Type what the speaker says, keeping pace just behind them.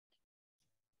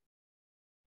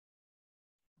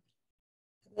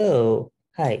Oh,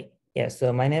 hi. Yeah,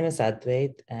 so my name is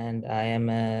Advait, and I am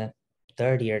a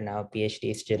third year now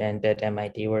PhD student at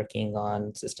MIT working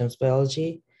on systems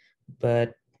biology.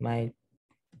 But my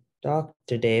talk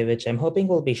today, which I'm hoping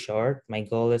will be short, my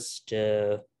goal is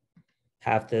to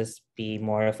have this be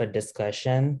more of a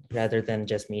discussion rather than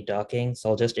just me talking. So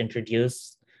I'll just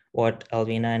introduce what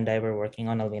Alvina and I were working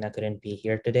on. Alvina couldn't be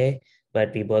here today,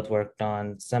 but we both worked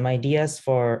on some ideas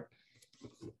for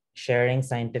sharing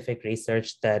scientific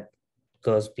research that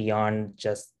goes beyond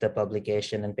just the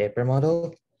publication and paper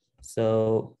model.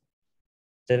 So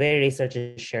the way research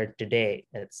is shared today,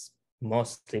 it's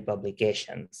mostly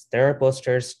publications. There are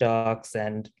posters, talks,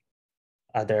 and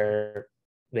other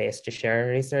ways to share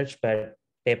research, but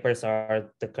papers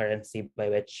are the currency by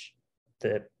which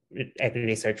the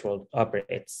research world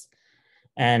operates.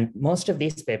 And most of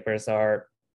these papers are,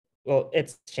 well,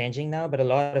 it's changing now, but a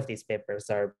lot of these papers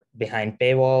are behind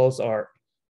paywalls or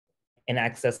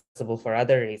inaccessible for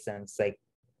other reasons. Like,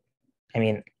 I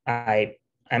mean,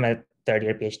 I'm a third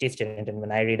year PhD student, and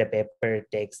when I read a paper,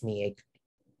 it takes me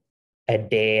a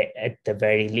day at the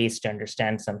very least to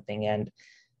understand something. And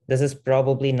this is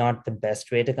probably not the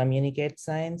best way to communicate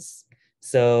science.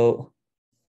 So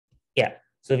yeah,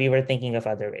 so we were thinking of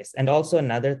other ways. And also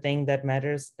another thing that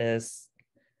matters is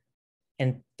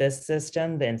in this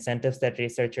system, the incentives that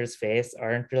researchers face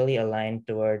aren't really aligned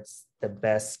towards the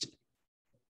best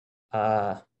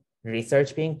uh,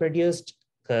 research being produced,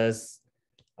 because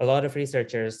a lot of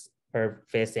researchers are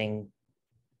facing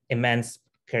immense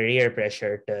career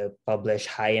pressure to publish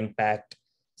high impact,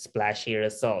 splashy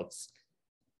results.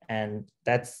 And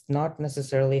that's not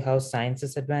necessarily how science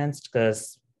is advanced,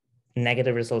 because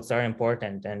negative results are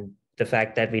important. And the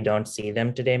fact that we don't see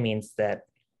them today means that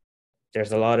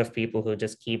there's a lot of people who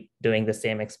just keep doing the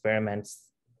same experiments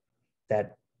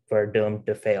that were doomed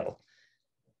to fail.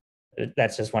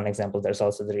 That's just one example. There's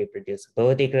also the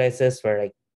reproducibility crisis, where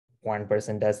like one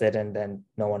person does it and then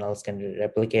no one else can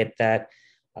replicate that.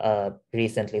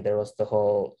 Recently, there was the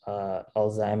whole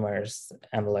Alzheimer's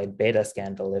amyloid beta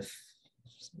scandal, if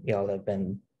y'all have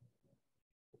been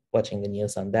watching the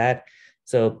news on that.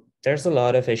 So there's a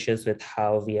lot of issues with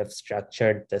how we have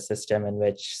structured the system in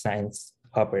which science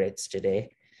operates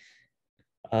today.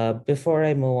 Before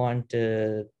I move on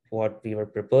to what we were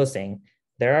proposing,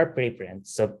 there are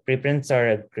preprints. So preprints are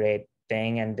a great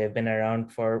thing, and they've been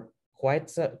around for quite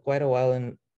a while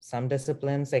in some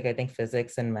disciplines. Like I think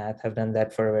physics and math have done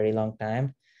that for a very long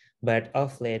time. But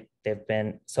of late, they've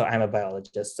been, so I'm a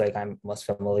biologist, so like I'm most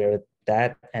familiar with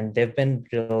that. And they've been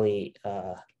really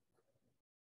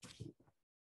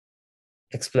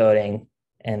exploding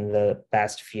in the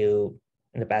past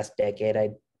decade,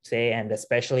 I'd say. And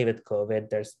especially with COVID,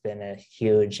 there's been a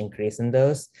huge increase in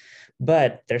those,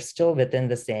 but they're still within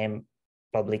the same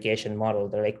publication model.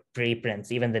 They're like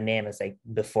preprints. Even the name is like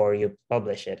before you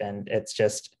publish it. And it's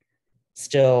just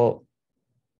still,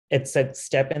 it's a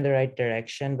step in the right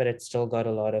direction, but it's still got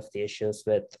a lot of the issues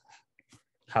with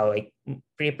how like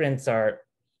preprints are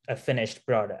a finished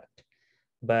product.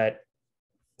 But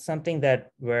something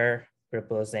that we're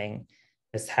proposing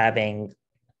is having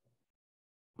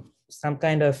some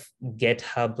kind of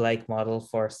GitHub-like model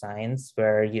for science,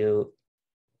 where you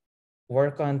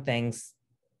work on things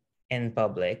in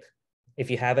public.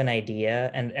 If you have an idea,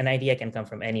 and an idea can come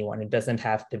from anyone, it doesn't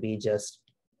have to be just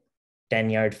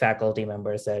tenured faculty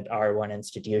members at R1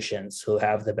 institutions who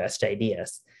have the best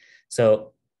ideas.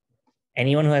 So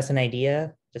anyone who has an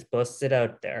idea just posts it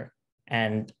out there,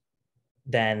 and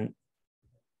then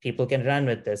people can run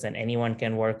with this, and anyone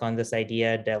can work on this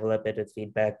idea, develop it with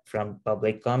feedback from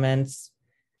public comments.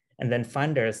 And then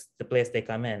funders, the place they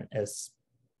come in is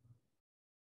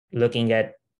looking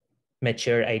at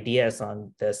mature ideas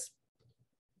on this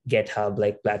GitHub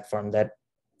like platform that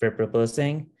we're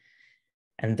proposing.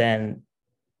 And then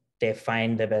they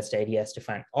find the best ideas to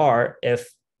find. Or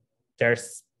if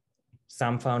there's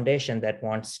some foundation that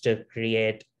wants to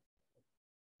create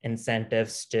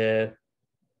incentives to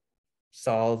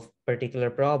solve particular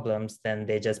problems, then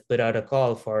they just put out a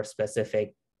call for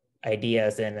specific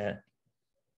ideas in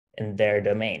their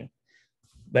domain.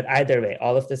 But either way,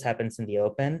 all of this happens in the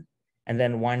open. And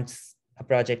then once a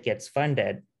project gets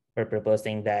funded, we're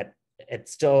proposing that it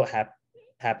still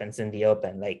happens in the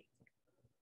open. Like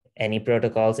any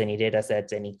protocols, any data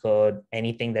sets, any code,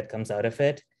 anything that comes out of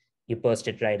it, you post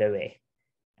it right away.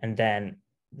 And then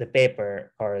the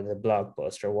paper or the blog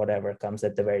post or whatever comes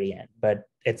at the very end. But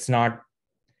it's not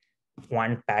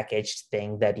one packaged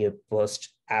thing that you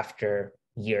post after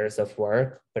years of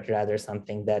work, but rather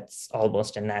something that's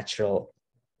almost a natural,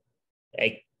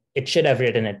 like it should have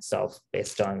written itself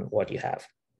based on what you have.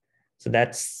 So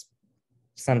that's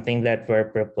something that we're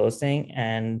proposing.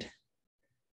 And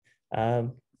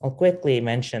I'll quickly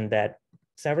mention that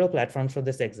several platforms for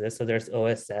this exist. So there's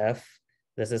OSF.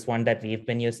 This is one that we've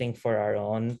been using for our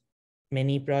own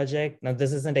mini project. Now,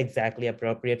 this isn't exactly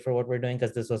appropriate for what we're doing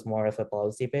because this was more of a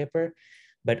policy paper,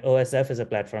 but OSF is a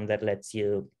platform that lets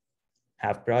you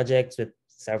have projects with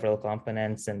several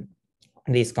components, and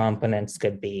these components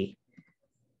could be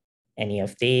any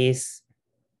of these.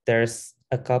 There's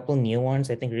a couple new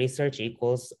ones. I think Research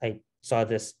Equals, I saw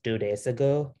this 2 days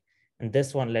ago, and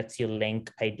this one lets you link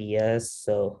ideas.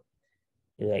 So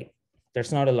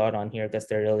there's not a lot on here because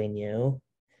they're really new,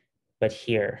 but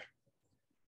here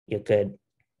you could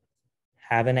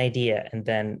have an idea and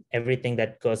then everything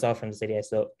that goes off from this idea.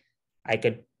 So I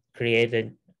could create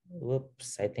a,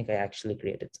 whoops, I think I actually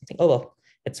created something. Oh, well,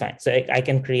 it's fine. So I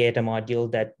can create a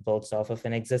module that bolts off of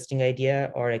an existing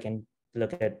idea, or I can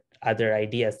look at other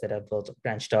ideas that have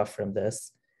branched off from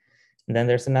this. And then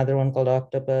there's another one called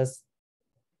Octopus.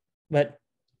 But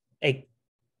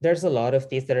there's a lot of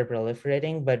these that are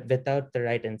proliferating, but without the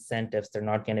right incentives, they're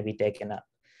not going to be taken up.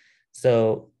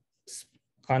 So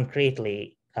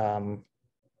concretely,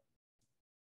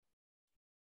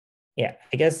 yeah,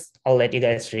 I guess I'll let you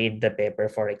guys read the paper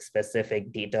for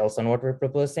specific details on what we're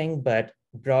proposing, but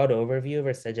broad overview,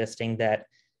 we're suggesting that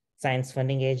science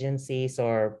funding agencies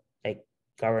or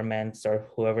governments or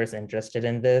whoever's interested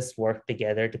in this work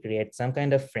together to create some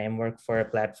kind of framework for a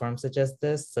platform such as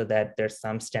this so that there's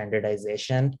some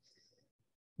standardization.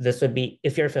 This would be,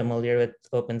 if you're familiar with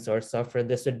open source software,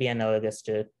 this would be analogous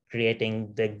to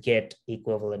creating the Git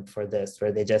equivalent for this,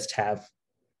 where they just have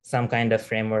some kind of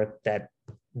framework that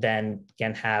then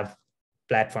can have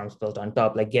platforms built on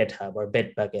top, like GitHub or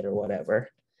Bitbucket or whatever.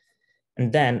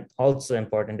 And then also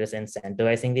important is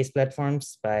incentivizing these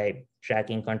platforms by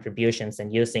tracking contributions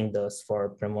and using those for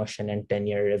promotion and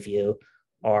tenure review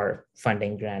or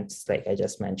funding grants, like I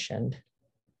just mentioned.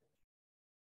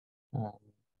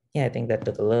 Yeah, I think that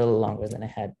took a little longer than I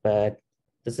had, but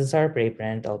this is our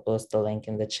preprint. I'll post the link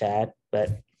in the chat, but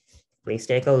please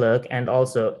take a look. And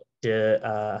also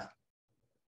to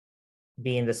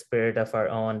be in the spirit of our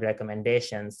own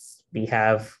recommendations, we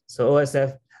have, so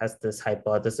OSF has this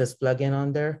hypothesis plugin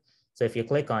on there. So if you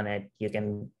click on it, you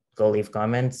can go leave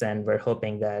comments, and we're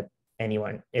hoping that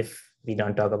anyone, if we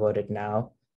don't talk about it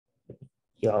now,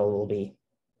 y'all will be,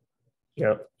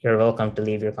 you're welcome to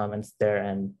leave your comments there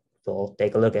and we'll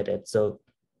take a look at it. So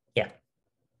yeah.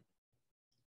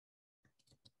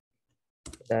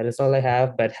 That is all I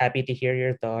have, but happy to hear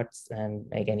your thoughts and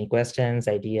make any questions,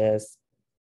 ideas.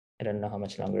 I don't know how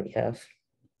much longer we have.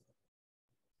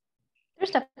 There's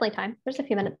definitely time. There's a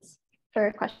few minutes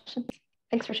for questions.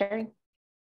 Thanks for sharing.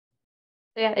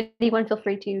 So yeah, anyone feel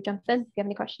free to jump in if you have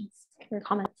any questions or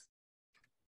comments.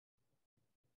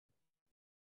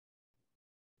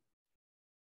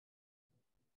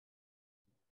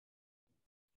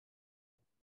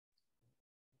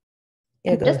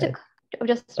 Yeah, go ahead.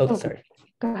 Sorry.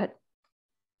 Go ahead.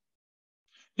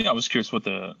 Yeah, I was curious what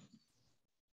the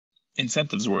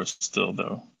incentives were still,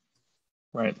 though,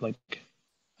 right? Like,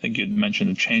 I think you'd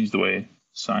mentioned to change the way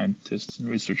scientists and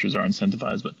researchers are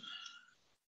incentivized, but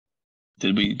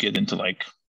did we get into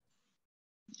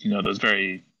those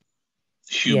very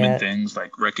human things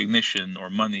like recognition or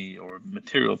money or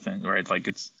material things, right? Like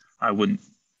I wouldn't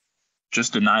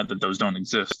just deny that those don't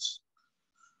exist.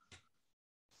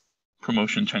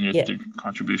 Promotion, tenure,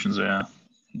 contributions, the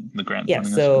grant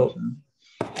funding. So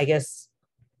I guess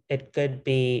it could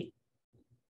be,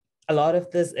 a lot of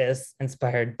this is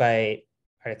inspired by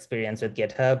our experience with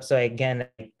GitHub. So again,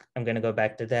 I'm going to go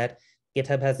back to that.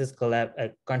 GitHub has this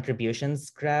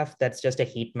contributions graph that's just a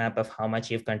heat map of how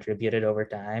much you've contributed over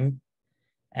time.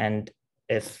 And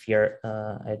if you're,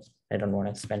 I don't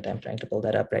want to spend time trying to pull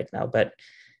that up right now, but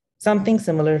something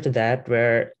similar to that,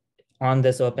 where on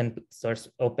this open source,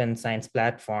 open science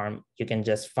platform, you can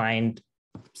just find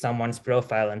someone's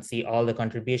profile and see all the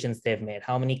contributions they've made.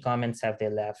 How many comments have they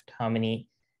left? How many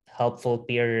helpful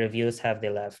peer reviews have they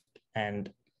left?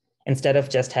 And instead of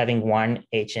just having one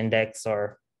H-index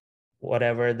or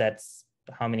whatever, that's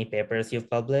how many papers you've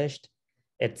published,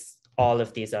 it's all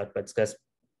of these outputs, because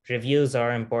reviews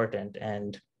are important.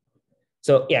 And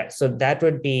so, yeah, so that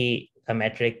would be a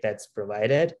metric that's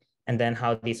provided. And then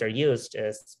how these are used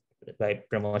is by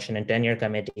promotion and tenure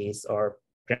committees or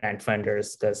grant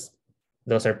funders, because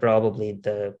those are probably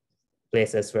the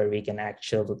places where we can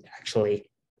actually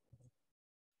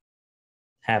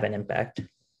have an impact.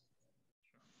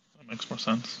 That makes more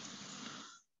sense.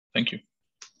 Thank you.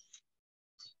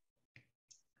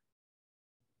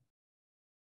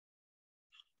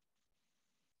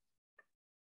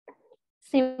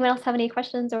 Does anyone else have any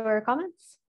questions or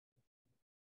comments?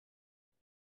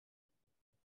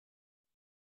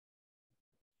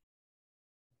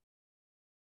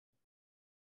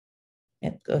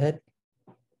 go ahead.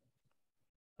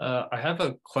 I have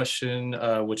a question,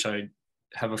 which I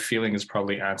have a feeling is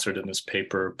probably answered in this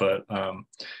paper, but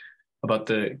about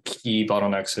the key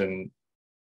bottlenecks in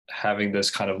having this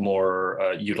kind of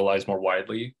more utilized more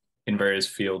widely in various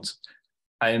fields.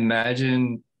 I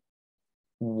imagine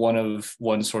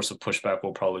one source of pushback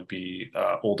will probably be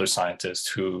older scientists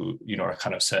who, are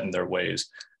kind of set in their ways.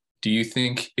 Do you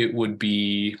think it would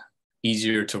be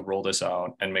easier to roll this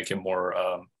out and make it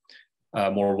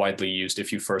more widely used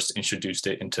if you first introduced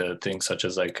it into things such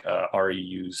as like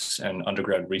REUs and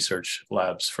undergrad research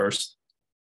labs first?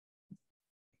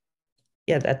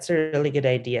 Yeah, that's a really good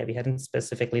idea. We hadn't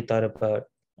specifically thought about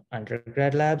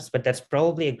undergrad labs, but that's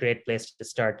probably a great place to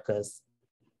start because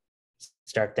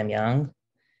start them young.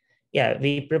 Yeah,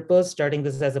 we propose starting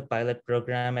this as a pilot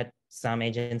program at some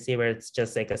agency where it's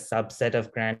just like a subset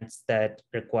of grants that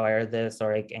require this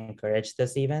or like encourage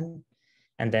this even,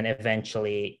 and then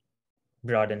eventually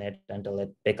broaden it until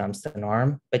it becomes the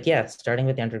norm. But yeah, starting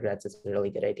with the undergrads is a really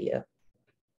good idea.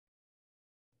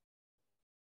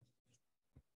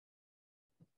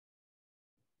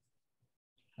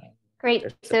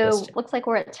 Great. So looks like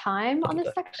we're at time on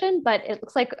this section, but it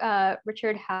looks like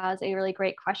Richard has a really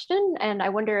great question. And I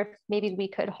wonder if maybe we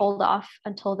could hold off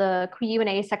until the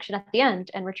Q&A section at the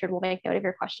end, and Richard will make note of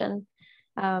your question.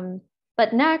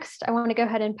 But next, I want to go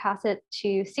ahead and pass it to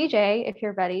CJ if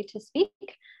you're ready to speak.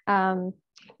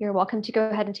 You're welcome to go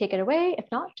ahead and take it away. If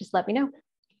not, just let me know.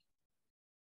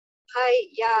 Hi,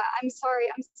 yeah, I'm sorry.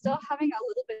 I'm still having a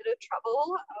little bit of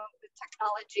trouble with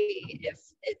technology.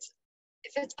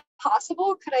 If it's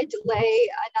possible, could I delay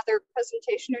another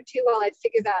presentation or two while I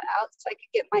figure that out so I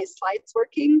could get my slides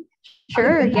working?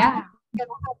 Sure, yeah. I'm gonna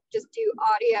have to just do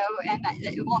audio and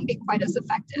it won't be quite as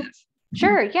effective.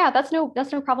 Sure, yeah, that's no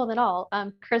problem at all.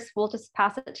 Chris, we'll just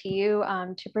pass it to you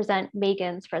to present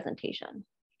Megan's presentation.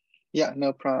 Yeah,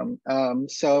 no problem.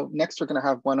 So next we're going to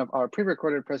have one of our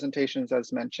pre-recorded presentations,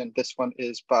 as mentioned. This one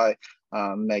is by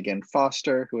Megan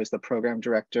Foster, who is the program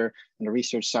director and a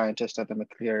research scientist at the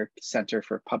McClure Center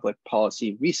for Public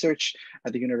Policy Research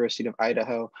at the University of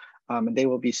Idaho. And they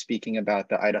will be speaking about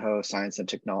the Idaho Science and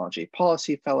Technology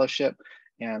Policy Fellowship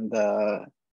and the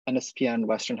NSPN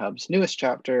Western Hub's newest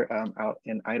chapter out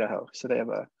in Idaho. So they have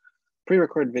a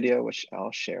pre-recorded video, which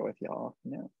I'll share with y'all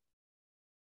now.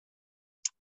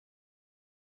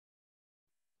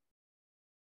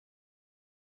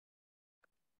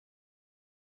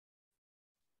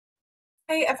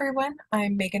 Hi everyone,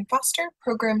 I'm Megan Foster,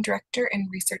 Program Director and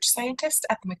Research Scientist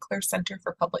at the McClure Center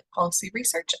for Public Policy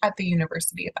Research at the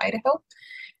University of Idaho.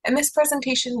 And this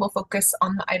presentation will focus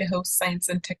on the Idaho Science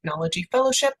and Technology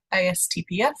Fellowship,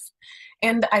 ISTPF,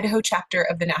 and the Idaho chapter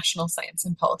of the National Science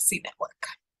and Policy Network.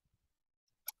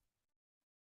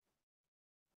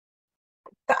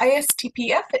 The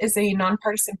ISTPF is a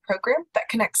nonpartisan program that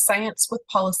connects science with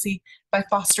policy by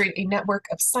fostering a network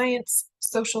of science,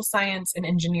 social science, and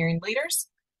engineering leaders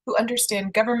who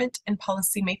understand government and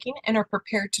policymaking and are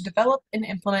prepared to develop and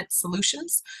implement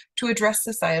solutions to address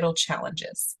societal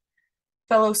challenges.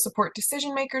 Fellows support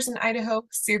decision makers in Idaho,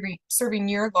 serving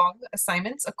year-long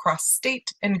assignments across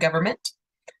state and government.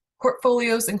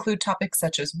 Portfolios include topics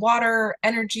such as water,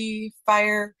 energy,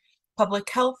 fire, public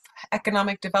health,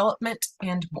 economic development,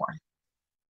 and more.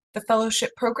 The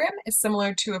fellowship program is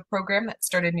similar to a program that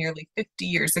started nearly 50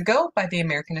 years ago by the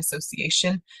American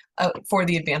Association for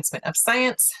the Advancement of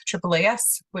Science,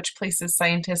 AAAS, which places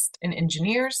scientists and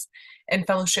engineers, and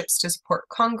fellowships to support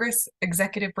Congress,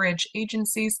 executive branch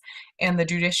agencies, and the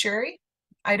judiciary.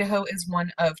 Idaho is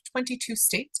one of 22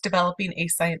 states developing a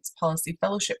science policy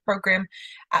fellowship program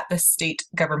at the state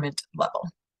government level.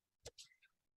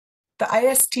 The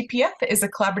ISTPF is a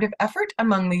collaborative effort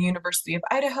among the University of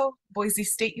Idaho, Boise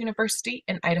State University,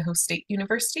 and Idaho State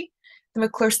University. The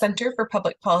McClure Center for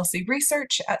Public Policy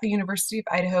Research at the University of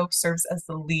Idaho serves as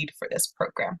the lead for this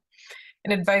program.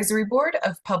 An advisory board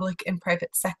of public and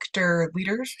private sector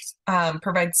leaders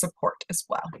provides support as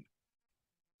well.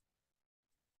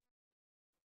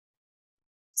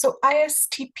 So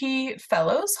ISTP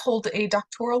fellows hold a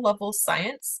doctoral level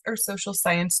science or social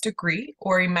science degree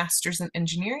or a master's in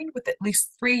engineering with at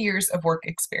least 3 years of work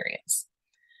experience.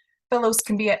 Fellows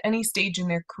can be at any stage in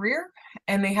their career,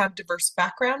 and they have diverse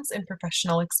backgrounds and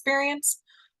professional experience,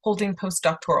 holding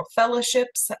postdoctoral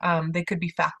fellowships. They could be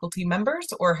faculty members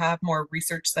or have more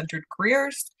research-centered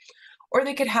careers, or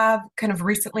they could have kind of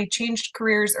recently changed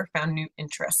careers or found new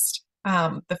interest.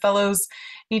 The fellows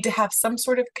need to have some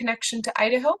sort of connection to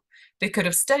Idaho. They could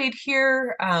have studied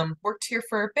here, worked here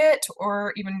for a bit,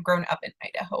 or even grown up in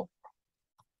Idaho.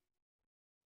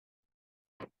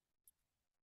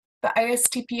 The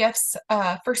ISTPF's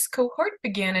first cohort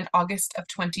began in August of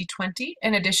 2020.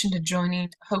 In addition to joining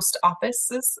host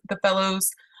offices, the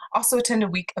fellows also attend a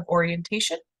week of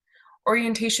orientation.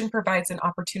 Orientation provides an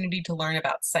opportunity to learn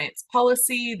about science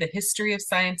policy, the history of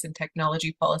science and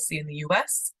technology policy in the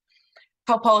US,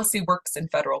 how policy works in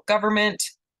federal government,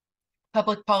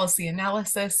 public policy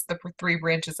analysis, the three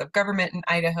branches of government in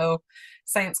Idaho,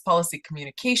 science policy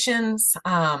communications,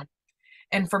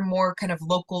 and for more kind of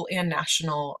local and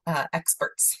national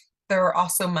experts. There are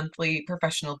also monthly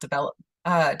professional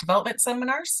development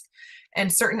seminars,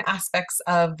 and certain aspects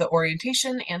of the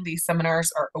orientation and these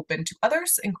seminars are open to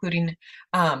others, including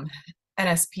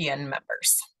NSPN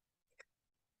members.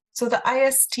 So the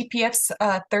ISTPF's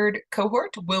third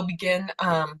cohort will begin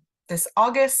this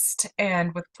August,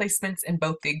 and with placements in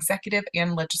both the executive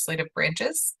and legislative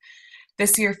branches.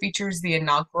 This year features the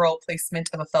inaugural placement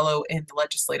of a fellow in the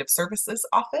Legislative Services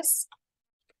Office.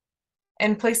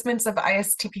 And placements of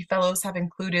ISTP fellows have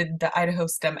included the Idaho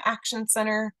STEM Action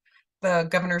Center, the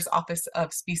Governor's Office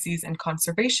of Species and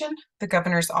Conservation, the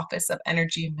Governor's Office of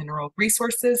Energy and Mineral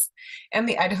Resources, and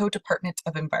the Idaho Department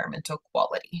of Environmental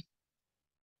Quality.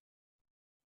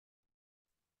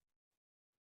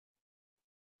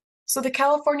 So the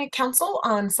California Council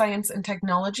on Science and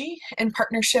Technology, in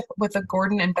partnership with the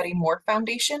Gordon and Betty Moore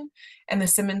Foundation and the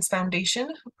Simmons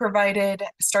Foundation, provided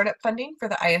startup funding for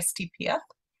the ISTPF.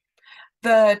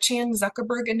 The Chan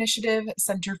Zuckerberg Initiative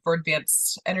Center for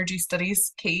Advanced Energy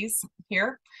Studies, CASE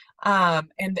here, and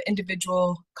the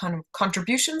individual kind of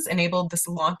contributions enabled this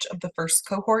launch of the first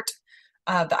cohort.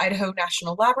 The Idaho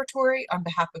National Laboratory, on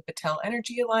behalf of Battelle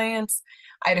Energy Alliance,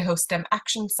 Idaho STEM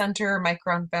Action Center,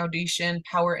 Micron Foundation,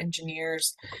 Power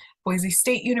Engineers, Boise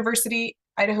State University,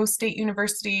 Idaho State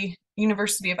University,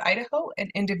 University of Idaho, and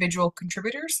individual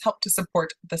contributors helped to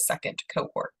support the second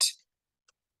cohort.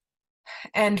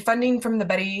 And funding from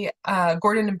the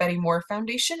Gordon and Betty Moore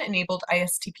Foundation enabled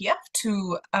ISTPF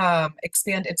to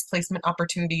expand its placement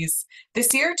opportunities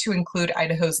this year to include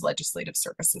Idaho's Legislative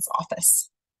Services Office.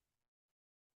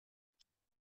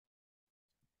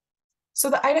 So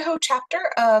the Idaho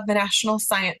chapter of the National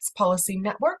Science Policy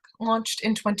Network launched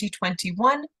in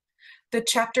 2021. The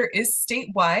chapter is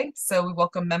statewide, so we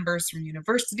welcome members from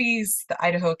universities, the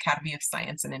Idaho Academy of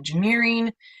Science and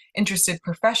Engineering, interested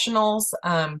professionals,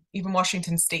 even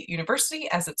Washington State University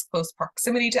as its close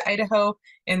proximity to Idaho,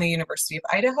 and the University of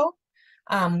Idaho.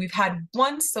 We've had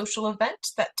one social event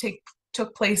that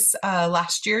took place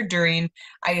last year during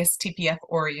ISTPF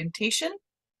orientation.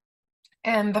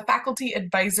 And the faculty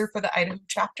advisor for the Idaho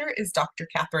chapter is Dr.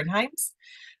 Catherine Himes,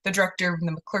 the director of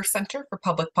the McClure Center for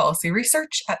Public Policy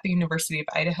Research at the University of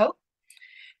Idaho.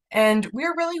 And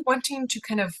we're really wanting to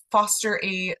kind of foster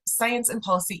a science and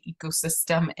policy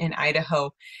ecosystem in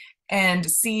Idaho and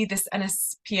see this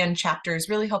NSPN chapter is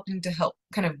really helping to help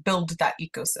kind of build that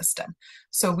ecosystem.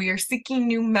 So we are seeking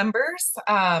new members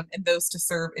and those to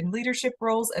serve in leadership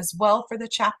roles as well for the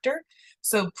chapter.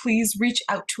 So please reach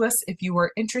out to us if you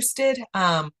are interested.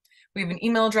 We have an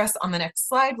email address on the next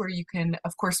slide where you can,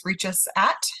 of course, reach us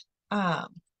at.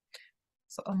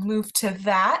 So I'll move to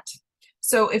that.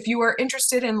 So if you are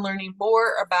interested in learning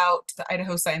more about the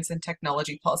Idaho Science and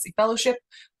Technology Policy Fellowship,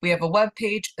 we have a web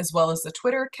page as well as a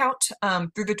Twitter account.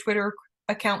 Through the Twitter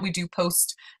account, we do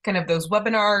post kind of those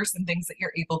webinars and things that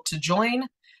you're able to join.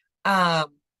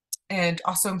 And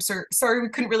also, I'm sorry we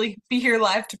couldn't really be here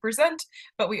live to present,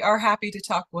 but we are happy to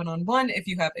talk one-on-one if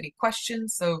you have any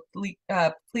questions. So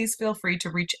please feel free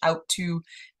to reach out to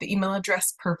the email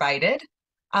address provided.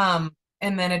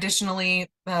 And then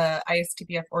additionally, the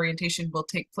ISTPF orientation will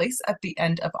take place at the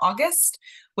end of August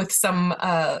with some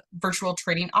virtual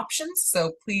training options.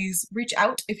 So please reach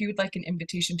out if you would like an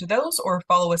invitation to those, or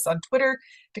follow us on Twitter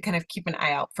to kind of keep an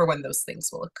eye out for when those things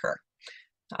will occur.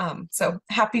 So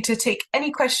happy to take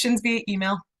any questions via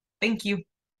email. Thank you.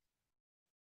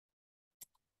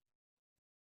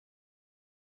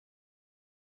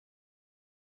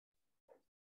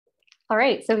 All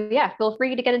right, so yeah, feel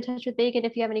free to get in touch with Megan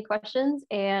if you have any questions.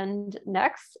 And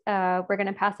next, we're going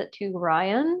to pass it to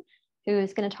Ryan, who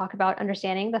is going to talk about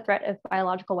understanding the threat of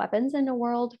biological weapons in a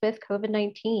world with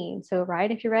COVID-19. So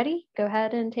Ryan, if you're ready, go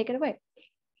ahead and take it away.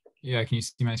 Yeah, can you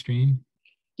see my screen?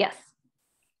 Yes.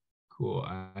 Cool,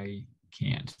 I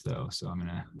can't though, so I'm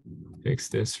gonna fix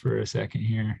this for a second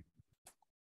here.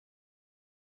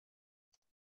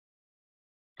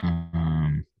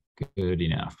 Good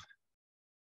enough.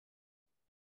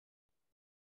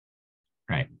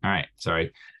 Right. All right.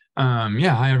 Sorry.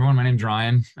 Yeah. Hi, everyone. My name's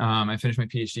Ryan. I finished my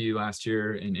PhD last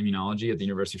year in immunology at the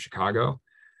University of Chicago.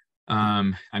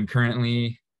 I'm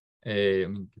currently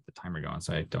let me get the timer going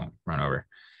so I don't run over.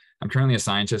 I'm currently a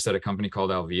scientist at a company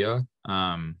called Alvina,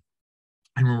 and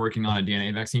we're working on a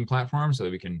DNA vaccine platform so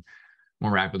that we can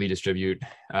more rapidly distribute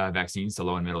vaccines to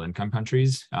low and middle income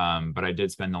countries. But I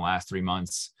did spend the last 3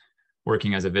 months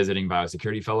working as a visiting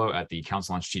biosecurity fellow at the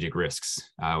Council on Strategic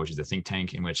Risks, which is a think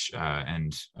tank in which,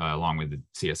 along with the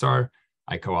CSR,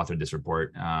 I co-authored this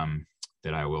report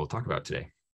that I will talk about today.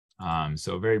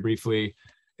 So very briefly,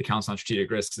 the Council on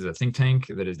Strategic Risks is a think tank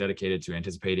that is dedicated to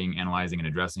anticipating, analyzing, and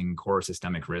addressing core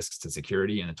systemic risks to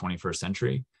security in the 21st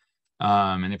century.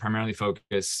 And they primarily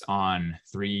focus on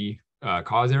 3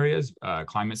 cause areas: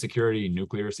 climate security,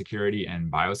 nuclear security,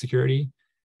 and biosecurity.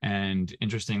 And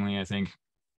interestingly, I think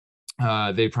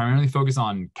they primarily focus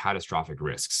on catastrophic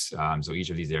risks. So each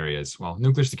of these areas, well,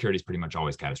 nuclear security is pretty much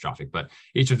always catastrophic, but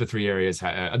each of the 3 areas,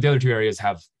 the other 2 areas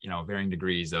have, varying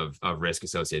degrees of risk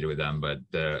associated with them. But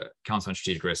the Council on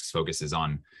Strategic Risks focuses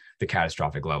on the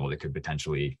catastrophic level that could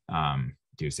potentially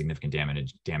do significant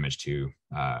damage to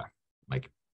like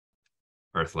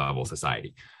Earth level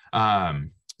society.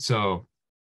 So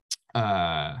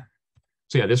yeah,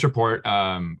 this report,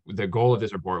 the goal of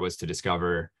this report was to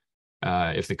discover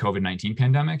if the COVID-19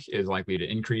 pandemic is likely to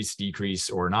increase, decrease,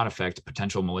 or not affect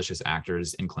potential malicious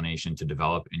actors' inclination to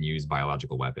develop and use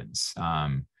biological weapons.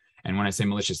 And when I say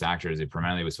malicious actors, it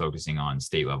primarily was focusing on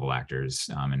state level actors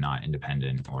and not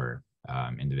independent or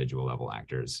individual level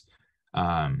actors.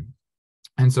 And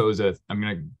so I'm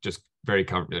going to just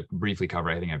briefly cover,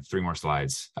 I think I have 3 more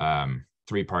slides,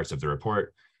 3 parts of the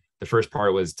report. The first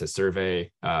part was to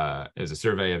survey, is a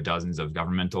survey of dozens of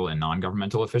governmental and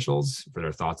non-governmental officials for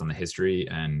their thoughts on the history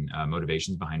and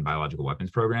motivations behind biological weapons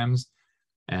programs.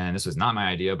 And this was not my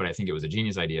idea, but I think it was a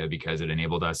genius idea because it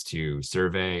enabled us to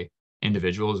survey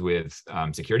individuals with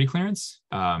security clearance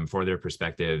for their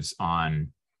perspectives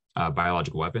on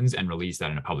biological weapons and release that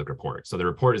in a public report. So the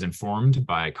report is informed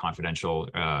by confidential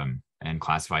and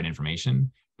classified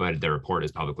information, but the report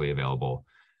is publicly available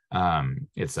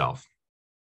itself.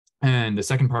 And the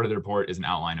second part of the report is an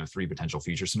outline of 3 potential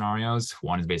future scenarios.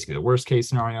 One is basically the worst case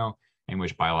scenario in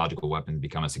which biological weapons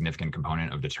become a significant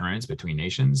component of deterrence between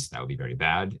nations. That would be very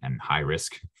bad and high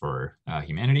risk for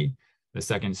humanity. The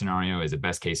second scenario is a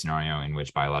best case scenario in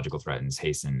which biological threats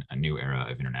hasten a new era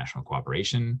of international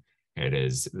cooperation. It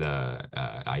is the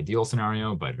ideal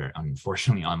scenario, but very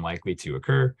unfortunately unlikely to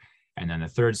occur. And then the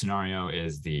third scenario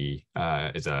is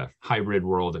a hybrid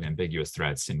world of ambiguous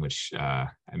threats in which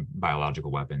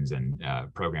biological weapons and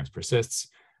programs persists.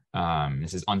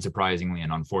 This is unsurprisingly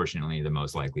and unfortunately the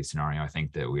most likely scenario I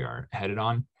think that we are headed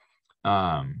on.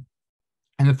 And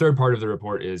the third part of the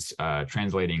report is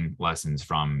translating lessons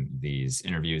from these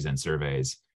interviews and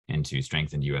surveys into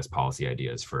strengthened US policy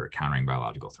ideas for countering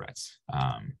biological threats.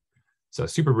 So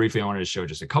super briefly, I wanted to show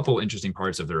just a couple interesting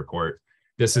parts of the report.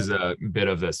 This is a bit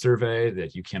of the survey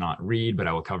that you cannot read, but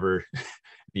I will cover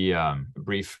the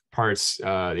brief parts,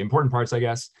 the important parts, I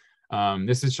guess.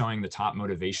 This is showing the top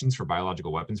motivations for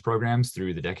biological weapons programs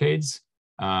through the decades.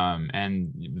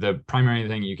 And the primary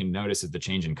thing you can notice is the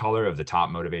change in color of the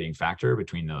top motivating factor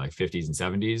between the 50s and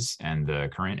 70s and the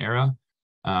current era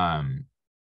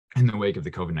in the wake of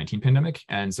the COVID-19 pandemic.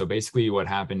 And so basically what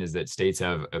happened is that states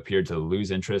have appeared to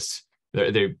lose interest.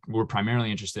 They were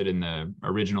primarily interested in the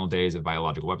original days of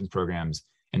biological weapons programs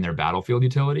and their battlefield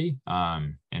utility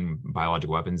and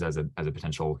biological weapons as a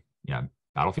potential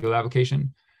battlefield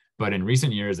application. But in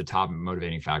recent years, the top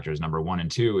motivating factors, number 1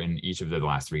 and 2 in each of the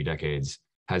last 3 decades,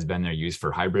 has been their use for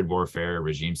hybrid warfare,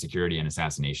 regime security, and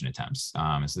assassination attempts.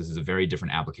 So this is a very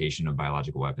different application of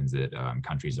biological weapons that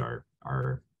countries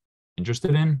are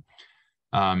interested in.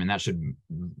 And that should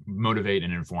motivate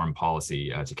and inform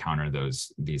policy to counter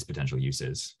these potential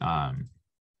uses.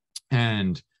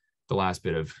 And the last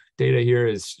bit of data here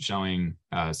is showing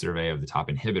a survey of the top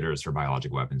inhibitors for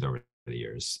biological weapons over the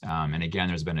years. And again,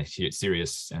 there's been a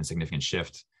serious and significant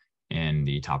shift in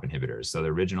the top inhibitors. So the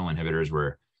original inhibitors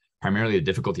were primarily the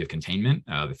difficulty of containment,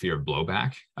 the fear of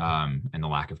blowback, and the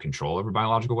lack of control over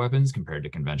biological weapons compared to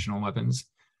conventional weapons.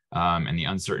 And the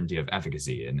uncertainty of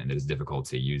efficacy, and it is difficult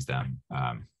to use them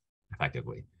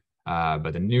effectively.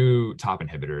 But the new top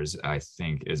inhibitors, I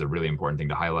think, is a really important thing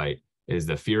to highlight, is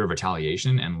the fear of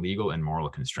retaliation and legal and moral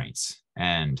constraints.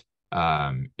 And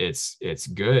it's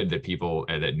good that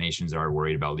that nations are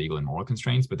worried about legal and moral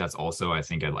constraints, but that's also, I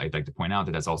think I'd like to point out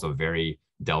that that's also a very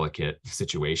delicate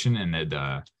situation, and that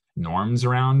the norms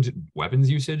around weapons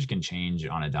usage can change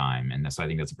on a dime. And so I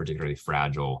think that's a particularly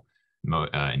fragile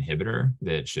inhibitor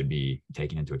that should be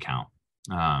taken into account.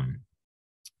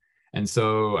 And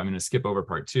so I'm going to skip over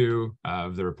part 2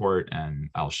 of the report, and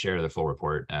I'll share the full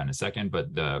report in a second.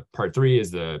 But the part 3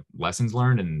 is the lessons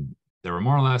learned, and there were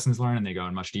more lessons learned, and they go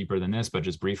much deeper than this. But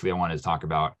just briefly, I wanted to talk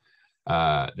about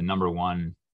the number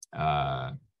one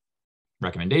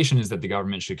recommendation is that the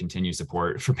government should continue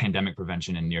support for pandemic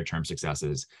prevention and near-term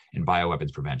successes in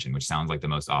bioweapons prevention, which sounds like the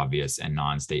most obvious and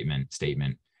non-statement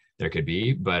statement there could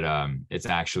be, but it's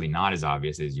actually not as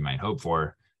obvious as you might hope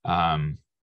for.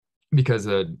 Because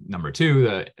number two,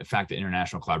 the fact that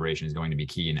international collaboration is going to be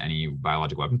key in any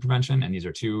biological weapon prevention. And these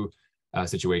are two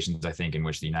situations, I think, in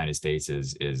which the United States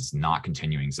is not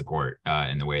continuing support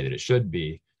in the way that it should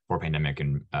be for pandemic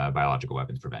and biological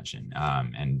weapons prevention.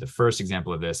 And the first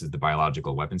example of this is the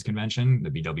Biological Weapons Convention, the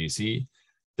BWC.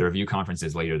 The review conference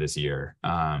is later this year.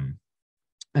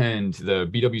 And the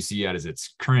BWC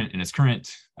in its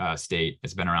current state,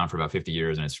 it's been around for about 50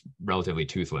 years and it's relatively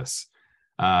toothless.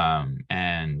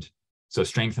 And so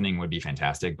strengthening would be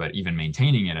fantastic, but even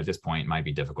maintaining it at this point might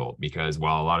be difficult because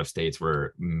while a lot of states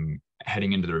were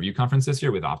heading into the review conference this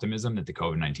year with optimism that the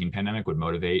COVID-19 pandemic would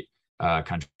motivate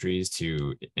countries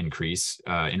to increase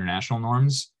international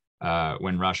norms,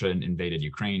 when Russia invaded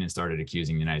Ukraine and started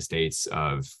accusing the United States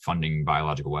of funding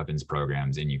biological weapons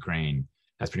programs in Ukraine,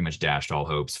 that's pretty much dashed all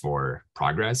hopes for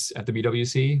progress at the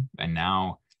BWC. And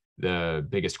now the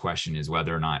biggest question is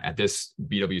whether or not at this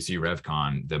BWC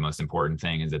RevCon, the most important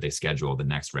thing is that they schedule the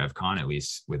next RevCon at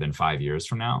least within 5 years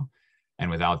from now. And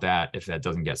without that, if that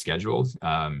doesn't get scheduled,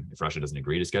 if Russia doesn't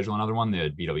agree to schedule another one, the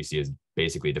BWC is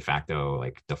basically de facto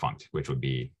like defunct, which would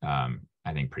be, I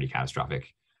think, pretty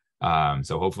catastrophic.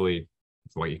 So hopefully,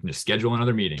 you can just schedule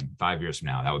another meeting 5 years from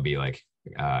now. That would be like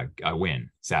a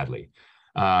win, sadly.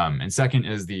 And second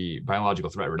is the Biological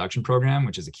Threat Reduction Program,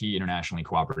 which is a key internationally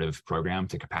cooperative program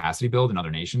to capacity build in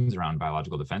other nations around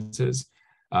biological defenses,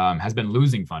 has been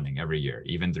losing funding every year,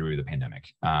 even through the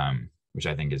pandemic, which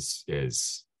I think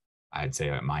is I'd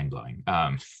say mind-blowing,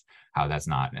 how that's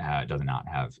does not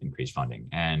have increased funding.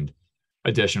 And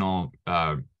additional,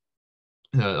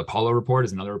 the Apollo report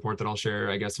is another report that I'll share,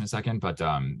 I guess, in a second, but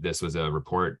this was a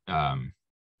report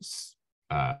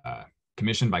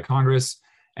commissioned by Congress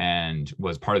and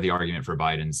was part of the argument for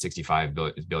Biden's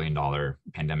 $65 billion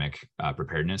pandemic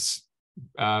preparedness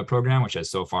program, which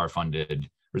has so far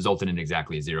resulted in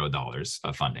exactly $0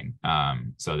 of funding.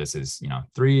 So this is,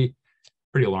 three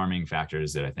pretty alarming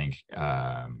factors that I think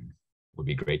would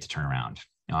be great to turn around.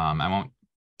 I won't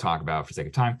talk about, for sake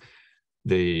of time,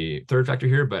 the third factor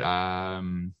here, but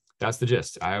that's the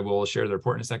gist. I will share the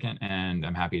report in a second, and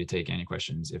I'm happy to take any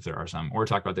questions if there are some, or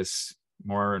talk about this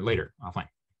more later offline.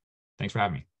 Thanks for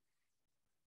having me.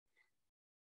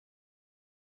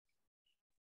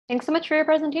 Thanks so much for your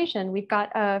presentation. We've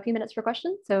got a few minutes for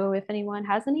questions, so if anyone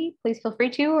has any, please feel free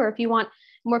to, or if you want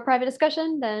more private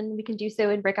discussion, then we can do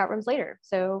so in breakout rooms later.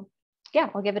 So yeah,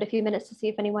 I'll give it a few minutes to see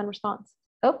if anyone responds.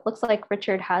 Oh, looks like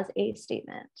Richard has a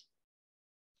statement.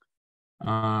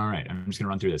 All right, I'm just gonna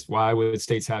run through this. Why would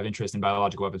states have interest in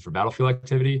biological weapons for battlefield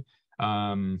activity?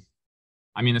 I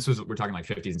mean, we're talking like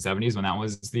 50s and 70s when that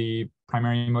was the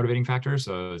primary motivating factor.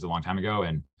 So it was a long time ago,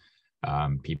 and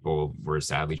people were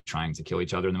sadly trying to kill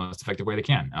each other in the most effective way they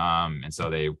can. And so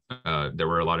there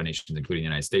were a lot of nations, including the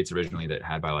United States originally, that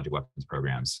had biological weapons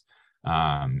programs.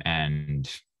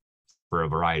 And for a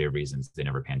variety of reasons, they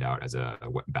never panned out as a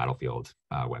battlefield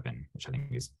weapon, which I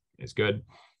think is good.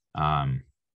 How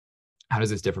does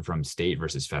this differ from state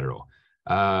versus federal?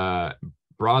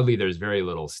 Broadly, there's very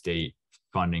little state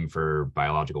funding for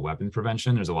biological weapons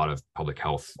prevention. There's a lot of public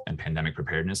health and pandemic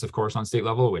preparedness, of course, on state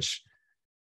level, which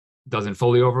doesn't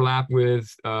fully overlap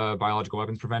with biological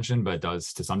weapons prevention, but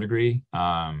does to some degree.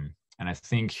 And I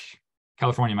think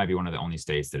California might be one of the only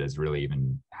states that has really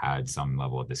even had some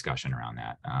level of discussion around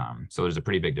that. So there's a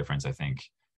pretty big difference, I think,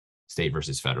 state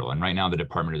versus federal. And right now, the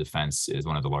Department of Defense is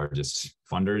one of the largest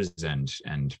funders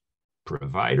and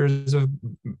providers of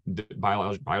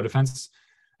biodefense.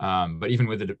 But even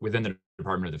within the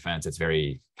Department of Defense, it's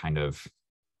very kind of,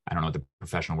 I don't know what the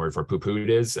professional word for poo-pooed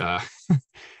is.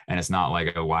 And it's not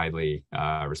like a widely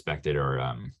respected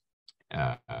or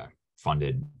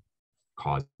funded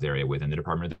cause area within the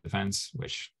Department of Defense,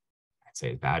 which I'd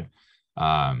say is bad.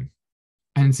 And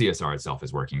CSR itself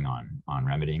is working on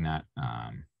remedying that.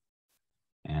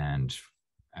 And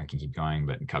I can keep going,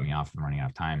 but cut me off if I'm running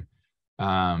out of time.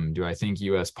 Do I think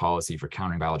U.S. policy for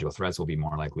countering biological threats will be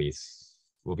more likely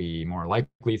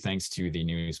thanks to the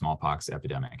new smallpox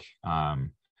epidemic?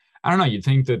 I don't know. You'd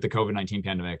think that the COVID-19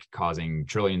 pandemic causing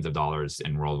trillions of dollars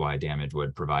in worldwide damage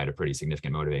would provide a pretty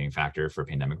significant motivating factor for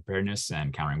pandemic preparedness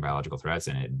and countering biological threats,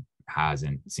 and it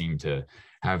hasn't seemed to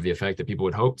have the effect that people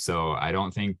would hope. So I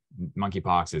don't think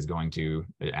monkeypox is going to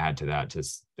add to that to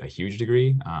a huge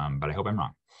degree, but I hope I'm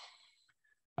wrong.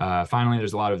 Finally,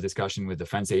 there's a lot of discussion with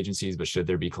defense agencies, but should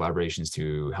there be collaborations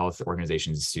to health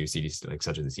organizations, to CDC, like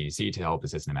such as the CDC, to help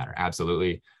assist in the matter?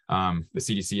 Absolutely. The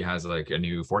CDC has like a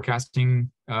new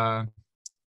forecasting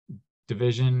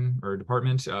division or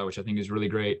department, which I think is really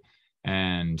great.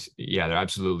 And yeah, there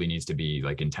absolutely needs to be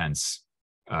like intense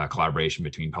collaboration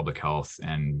between public health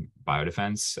and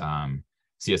biodefense.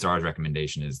 CSR's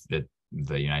recommendation is that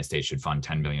the United States should fund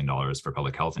 $10 billion for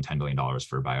public health and $10 billion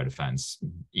for biodefense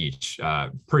each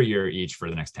per year each for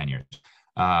the next 10 years.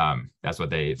 That's what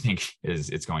they think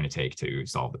it's going to take to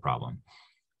solve the problem.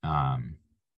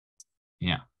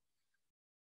 Yeah.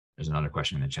 There's another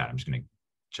question in the chat. I'm just going to,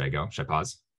 should I go? Should I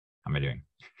pause? How am I doing?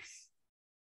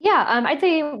 Yeah, I'd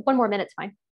say 1 more minute's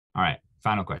fine. All right.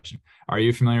 Final question. Are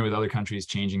you familiar with other countries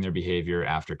changing their behavior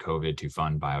after COVID to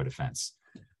fund biodefense?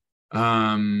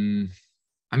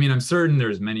 I mean, I'm certain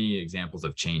there's many examples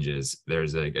of changes.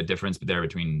 There's a difference there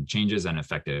between changes and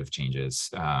effective changes.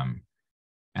 And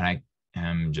I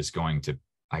am just going to,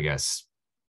 I guess,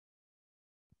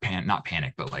 not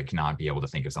panic, but like not be able to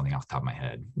think of something off the top of my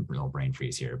head, real brain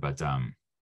freeze here. But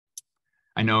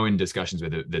I know in discussions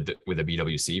with the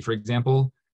BWC, for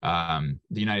example, the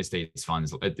United States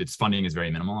funds, its funding is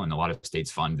very minimal, and a lot of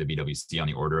states fund the BWC on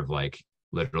the order of like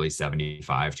literally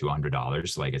 $75 to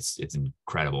 $100. Like it's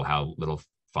incredible how little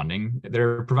funding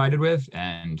they're provided with.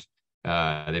 And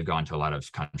they've gone to a lot of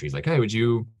countries like, hey, would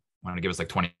you want to give us like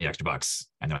 20 extra bucks?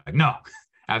 And they're like, no,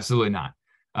 absolutely not.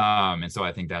 And so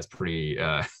I think that's pretty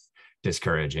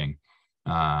discouraging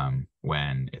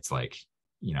when it's like,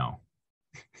 you know,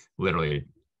 literally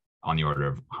on the order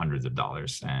of hundreds of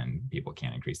dollars and people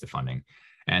can't increase the funding.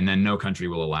 And then no country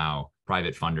will allow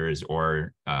private funders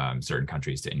or certain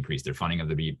countries to increase their funding of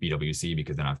the BWC,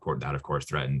 because then that of course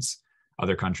threatens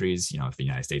other countries. You know, if the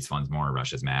United States funds more,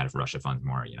 Russia's mad. If Russia funds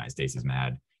more, the United States is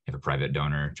mad. If a private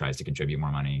donor tries to contribute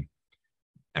more money,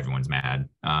 everyone's mad.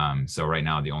 So right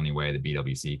now, the only way the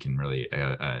BWC can really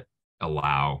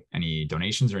allow any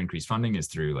donations or increased funding is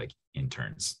through like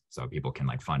interns. So people can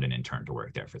like fund an intern to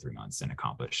work there for 3 months and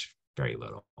accomplish very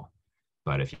little.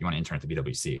 But if you want to intern at the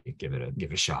BWC, give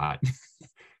it a shot.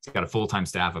 It's got a full-time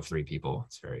staff of 3 people.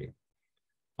 It's very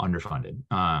underfunded.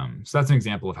 So that's an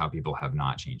example of how people have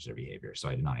not changed their behavior. So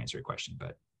I did not answer your question,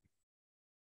 but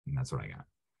that's what I got.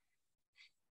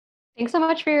 Thanks so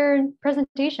much for your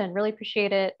presentation. Really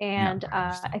appreciate it. And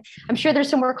yeah, I'm sure there's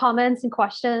some more comments and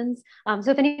questions.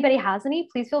 So if anybody has any,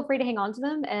 please feel free to hang on to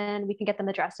them and we can get them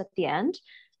addressed at the end.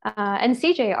 And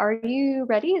CJ, are you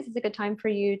ready? Is this a good time for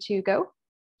you to go?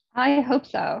 I hope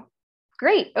so.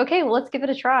 Great. Okay, well, let's give it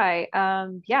a try.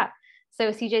 Yeah. So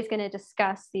CJ is going to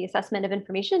discuss the assessment of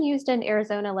information used in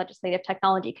Arizona Legislative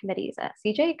Technology Committees.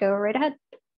 CJ, go right ahead.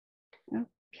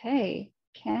 Okay.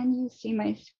 Can you see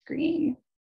my screen?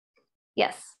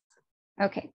 Yes.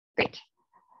 Okay, great.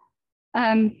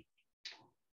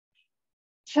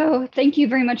 So thank you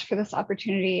very much for this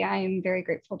opportunity. I am very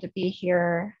grateful to be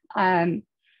here. I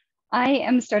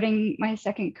am starting my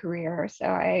second career. So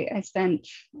I spent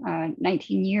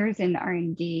 19 years in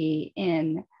R&D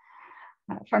in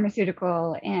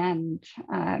pharmaceutical and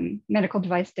medical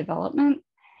device development.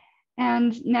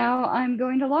 And now I'm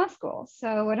going to law school.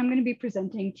 So what I'm going to be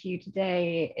presenting to you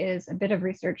today is a bit of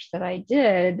research that I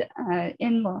did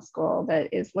in law school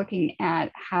that is looking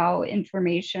at how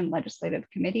information legislative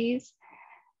committees,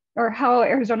 or how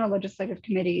Arizona legislative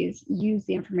committees use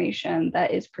the information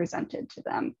that is presented to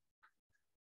them.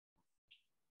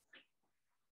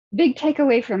 Big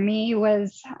takeaway for me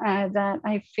was that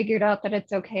I figured out that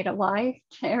it's okay to lie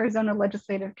to Arizona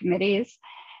legislative committees.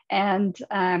 And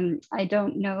I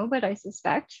don't know, but I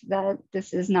suspect that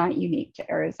this is not unique to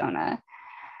Arizona.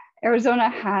 Arizona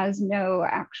has no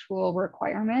actual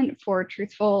requirement for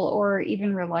truthful or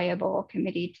even reliable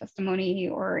committee testimony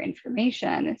or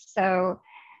information. So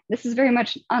this is very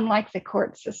much unlike the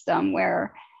court system,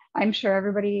 where I'm sure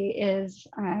everybody is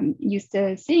used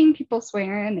to seeing people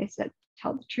swear and they said,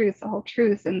 tell the truth, the whole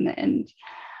truth, and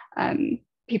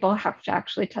people have to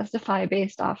actually testify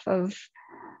based off of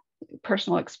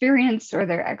personal experience or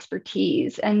their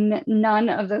expertise, and none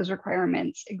of those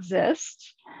requirements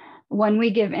exist when we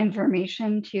give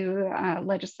information to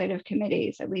legislative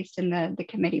committees, at least in the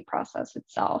committee process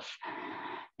itself.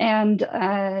 And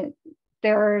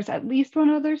there's at least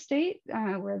one other state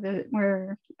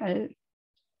where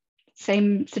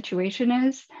same situation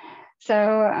is.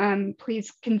 So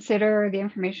please consider the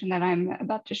information that I'm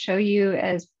about to show you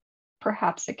as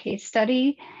perhaps a case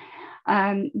study.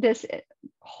 This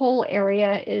whole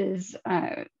area is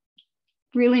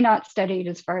really not studied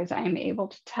as far as I'm able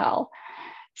to tell.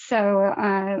 So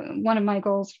one of my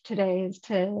goals today is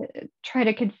to try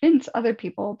to convince other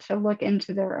people to look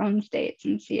into their own states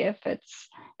and see if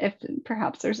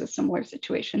perhaps there's a similar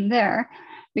situation there,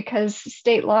 because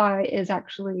state law is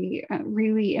actually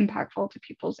really impactful to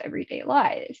people's everyday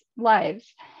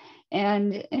lives.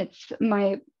 And it's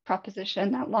my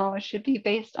proposition that law should be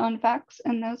based on facts,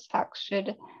 and those facts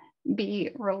should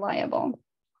be reliable.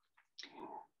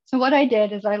 So what I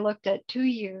did is I looked at 2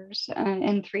 years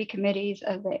and 3 committees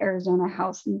of the Arizona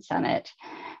House and Senate.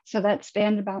 So that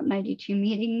spanned about 92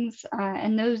 meetings.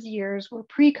 And those years were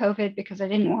pre-COVID because I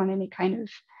didn't want any kind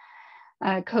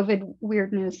of COVID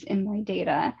weirdness in my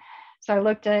data. So I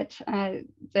looked at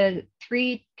the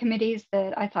 3 committees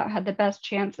that I thought had the best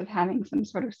chance of having some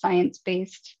sort of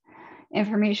science-based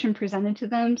information presented to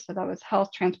them. So that was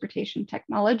health, transportation,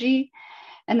 technology.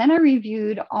 And then I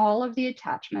reviewed all of the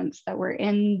attachments that were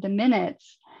in the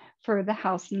minutes for the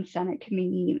House and Senate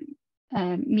committee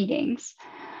meetings.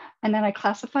 And then I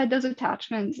classified those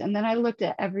attachments, and then I looked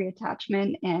at every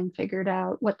attachment and figured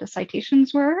out what the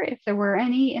citations were, if there were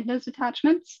any in those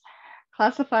attachments,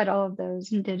 classified all of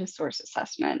those and did a source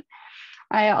assessment.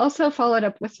 I also followed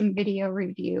up with some video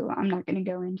review. I'm not going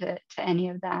to go into any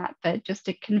of that, but just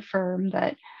to confirm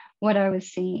that what I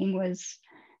was seeing was,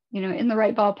 in the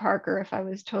right ballpark, or if I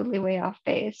was totally way off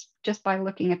base just by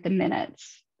looking at the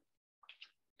minutes.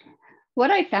 What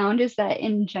I found is that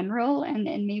in general, and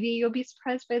maybe you'll be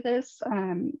surprised by this,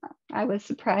 I was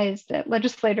surprised that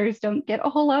legislators don't get a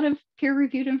whole lot of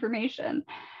peer-reviewed information.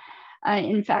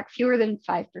 In fact, fewer than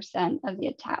 5% of the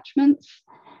attachments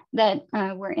that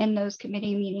were in those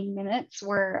committee meeting minutes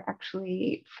were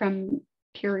actually from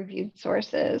peer-reviewed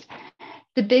sources.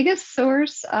 The biggest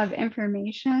source of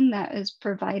information that is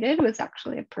provided was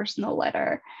actually a personal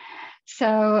letter.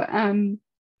 So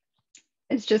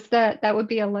it's just that would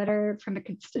be a letter from a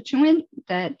constituent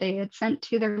that they had sent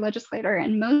to their legislator.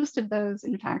 And most of those,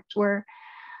 in fact, were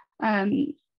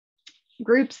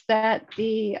groups that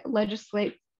the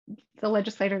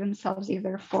legislator themselves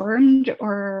either formed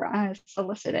or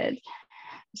solicited.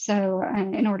 So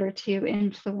in order to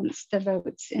influence the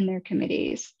votes in their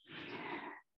committees.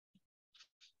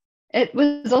 It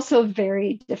was also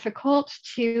very difficult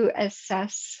to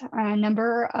assess a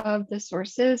number of the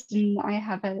sources, and I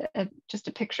have just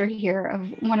a picture here of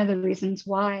one of the reasons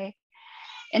why.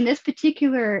 In this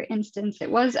particular instance,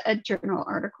 it was a journal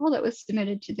article that was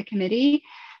submitted to the committee,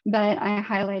 but I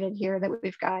highlighted here that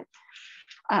we've got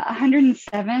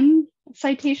 107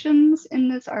 citations in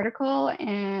this article,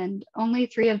 and only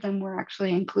 3 of them were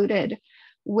actually included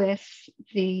with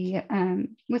the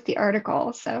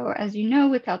article. So as you know,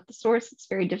 without the source, it's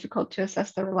very difficult to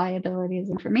assess the reliability of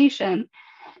information.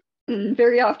 And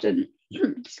very often,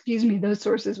 excuse me, those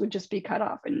sources would just be cut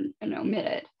off and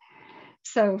omitted.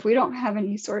 So if we don't have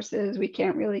any sources, we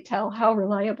can't really tell how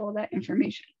reliable that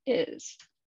information is.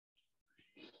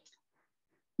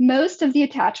 Most of the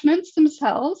attachments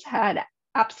themselves had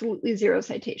absolutely 0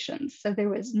 citations. So there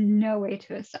was no way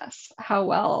to assess how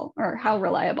well or how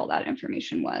reliable that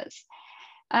information was.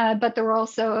 But there were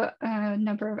also a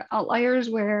number of outliers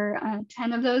where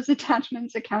 10 of those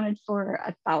attachments accounted for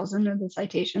 1,000 of the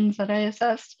citations that I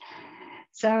assessed.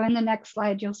 So in the next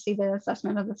slide, you'll see the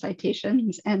assessment of the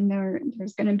citations, and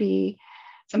there's going to be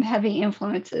some heavy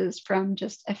influences from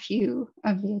just a few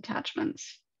of the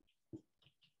attachments.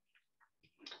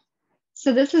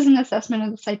 So this is an assessment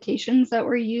of the citations that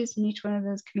were used in each one of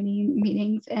those committee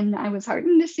meetings. And I was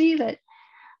heartened to see that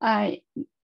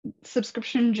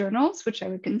subscription journals, which I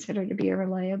would consider to be a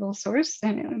reliable source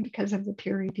and because of the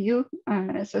peer review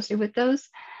associated with those,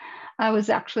 was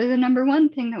actually the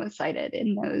 #1 thing that was cited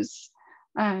in those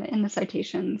in the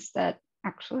citations that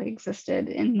actually existed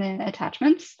in the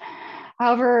attachments.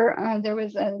 However, there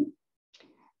was a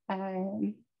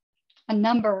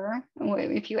number,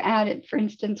 if you add it, for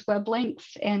instance, web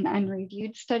links and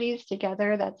unreviewed studies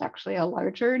together, that's actually a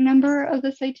larger number of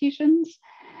the citations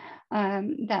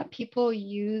that people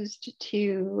used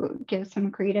to give some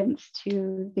credence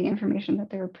to the information that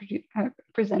they were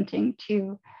presenting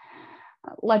to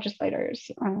legislators.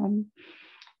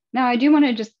 Now, I do want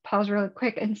to just pause really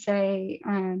quick and say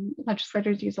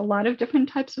legislators use a lot of different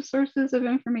types of sources of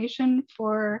information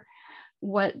for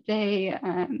what they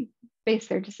base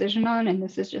their decision on, and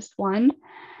this is just one.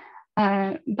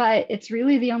 But it's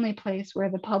really the only place where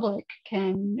the public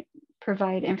can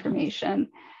provide information.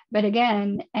 But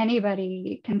again,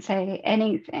 anybody can say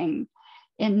anything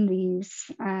in these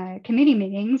committee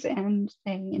meetings, and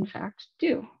they in fact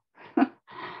do.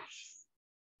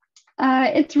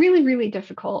 It's really, really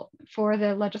difficult for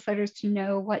the legislators to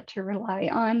know what to rely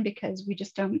on because we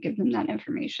just don't give them that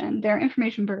information. Their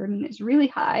information burden is really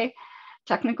high.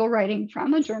 technical writing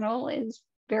from a journal is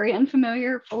very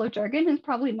unfamiliar, full of jargon, is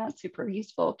probably not super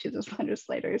useful to those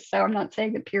legislators. So I'm not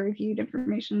saying that peer-reviewed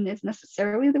information is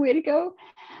necessarily the way to go.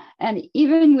 And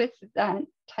even with that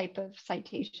type of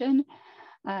citation,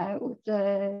 with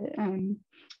the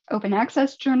open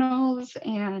access journals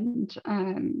and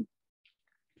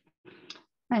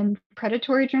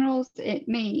predatory journals, it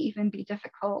may even be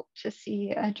difficult to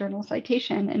see a journal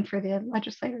citation and for the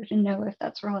legislator to know if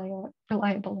that's reliable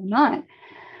or not.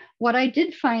 What I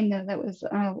did find, though, that was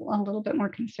a little bit more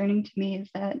concerning to me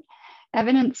is that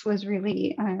evidence was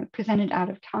really presented out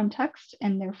of context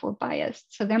and therefore biased.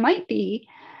 So there might be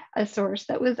a source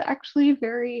that was actually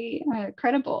very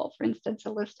credible, for instance,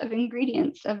 a list of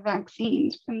ingredients of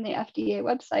vaccines from the FDA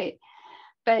website,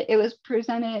 but it was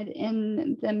presented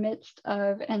in the midst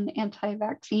of an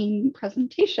anti-vaccine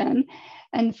presentation.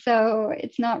 And so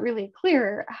it's not really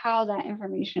clear how that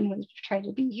information was tried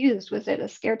to be used. Was it a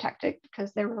scare tactic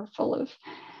because they were full of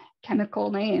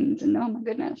chemical names and oh my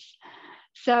goodness.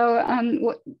 So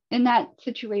in that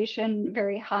situation,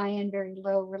 very high and very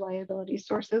low reliability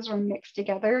sources were mixed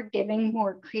together, giving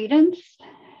more credence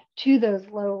to those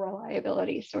low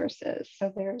reliability sources.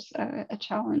 So there's a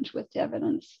challenge with the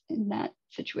evidence in that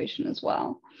situation as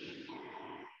well.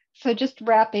 So just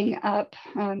wrapping up,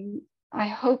 I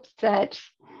hope that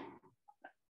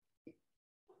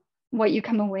what you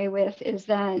come away with is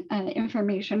that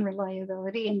information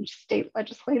reliability in state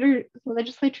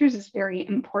legislatures is very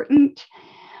important.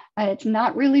 It's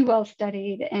not really well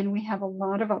studied, and we have a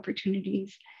lot of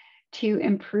opportunities to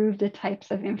improve the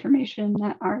types of information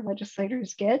that our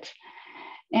legislators get.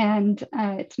 And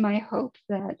it's my hope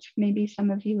that maybe some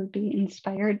of you would be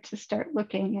inspired to start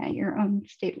looking at your own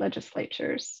state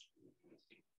legislatures.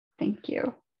 Thank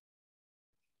you.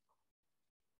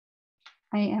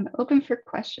 I am open for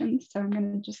questions, so I'm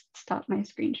going to just stop my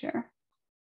screen share.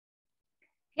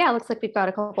 Yeah, it looks like we've got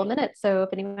a couple minutes, so if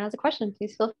anyone has a question,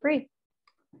 please feel free.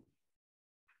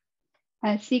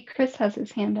 I see Chris has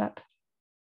his hand up.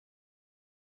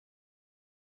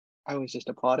 I was just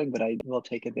applauding, but I will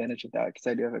take advantage of that because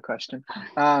I do have a question.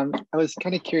 I was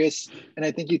kind of curious, and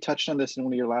I think you touched on this in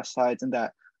one of your last slides, in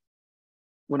that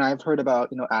when I've heard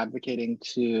about, advocating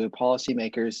to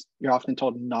policymakers, you're often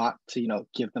told not to,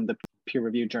 give them the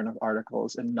peer-reviewed journal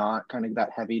articles and not kind of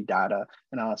that heavy data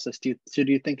analysis. Do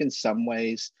you think in some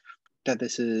ways that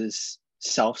this is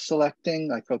self-selecting,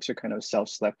 like folks are kind of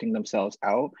self-selecting themselves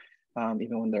out,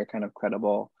 even when they're kind of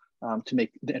credible, to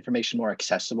make the information more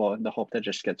accessible in the hope that it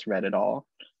just gets read at all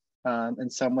in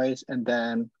some ways? And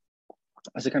then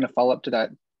as a kind of follow-up to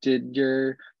that, did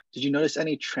you notice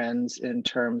any trends in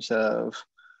terms of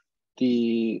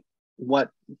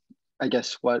what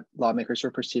lawmakers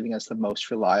were perceiving as the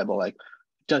most reliable? Like,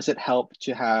 does it help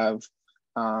to have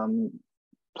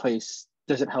bodies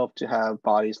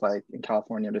like in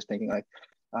California, I'm just thinking like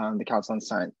the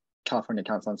California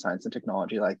Council on Science and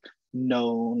Technology, like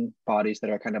known bodies that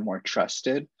are kind of more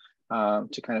trusted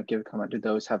to kind of give comment? Do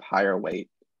those have higher weight,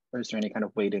 or is there any kind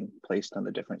of weighting placed on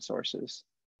the different sources?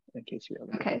 In case you have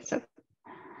okay, so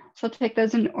I'll take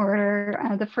those in order.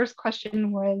 The first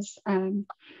question was,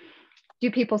 do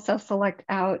people self-select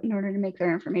out in order to make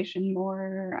their information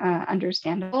more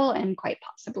understandable? And quite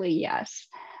possibly, yes.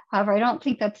 However, I don't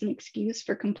think that's an excuse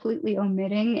for completely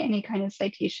omitting any kind of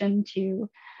citation to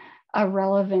a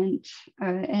relevant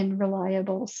and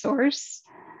reliable source.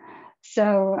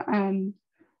 So,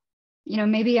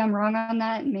 maybe I'm wrong on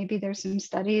that. Maybe there's some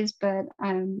studies, but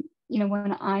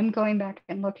when I'm going back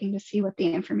and looking to see what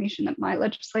the information that my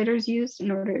legislators used in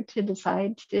order to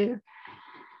decide to,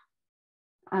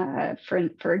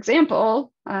 for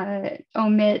example,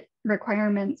 omit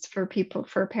requirements for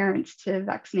parents to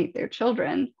vaccinate their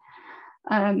children,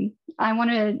 I want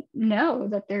to know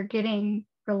that they're getting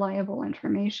reliable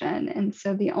information. And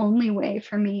so the only way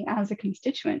for me as a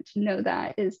constituent to know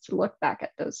that is to look back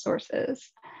at those sources.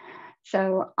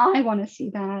 So I want to see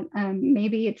that.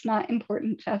 Maybe it's not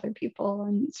important to other people,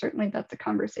 and certainly that's a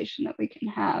conversation that we can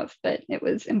have, but it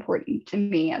was important to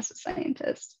me as a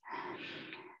scientist.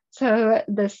 So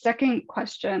the second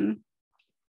question,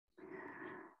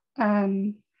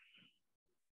 can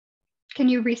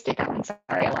you restate that one? Sorry,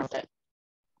 I lost it.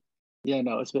 Yeah,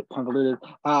 no, it's a bit convoluted.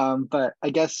 But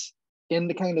I guess in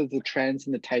the kind of the trends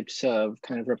and the types of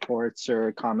kind of reports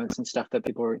or comments and stuff that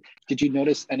people were, did you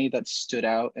notice any that stood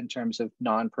out in terms of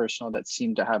non-personal that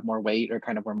seemed to have more weight or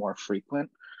kind of were more frequent?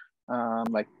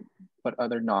 Like what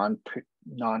other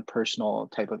non-personal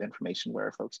type of information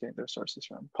where folks getting their sources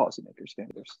from, policymakers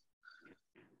getting their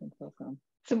info from?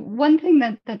 So one thing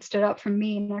that stood out for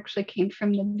me and actually came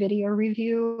from the video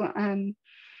review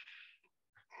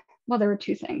well, there were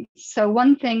two things. So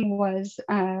one thing was,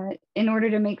 in order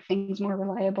to make things more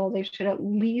reliable, they should at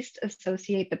least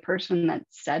associate the person that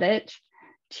said it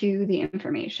to the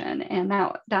information. And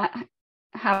that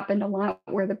happened a lot,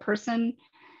 where the person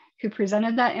who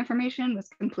presented that information was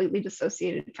completely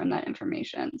dissociated from that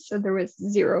information. So there was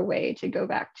zero way to go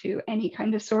back to any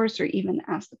kind of source or even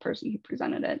ask the person who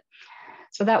presented it.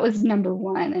 So that was number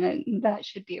one, and that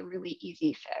should be a really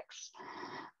easy fix.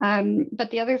 But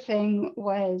the other thing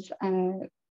was,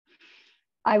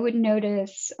 I would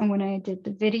notice when I did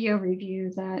the video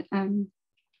review that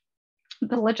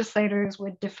the legislators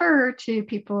would defer to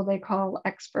people they call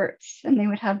experts, and they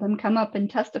would have them come up and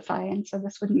testify. And so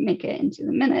this wouldn't make it into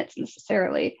the minutes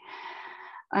necessarily.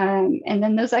 And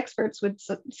then those experts would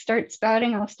start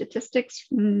spouting off statistics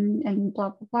and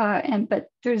blah, blah, blah. But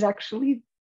there's actually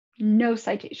no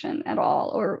citation at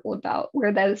all or about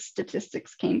where those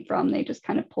statistics came from. They just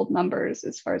kind of pulled numbers,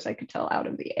 as far as I could tell, out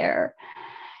of the air.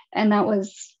 And that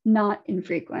was not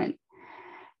infrequent.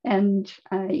 And,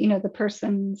 the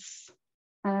person's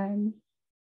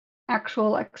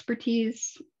actual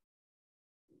expertise,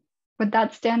 would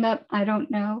that stand up? I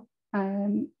don't know,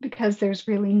 because there's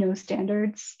really no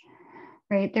standards,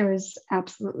 right? There was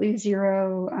absolutely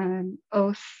zero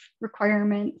oath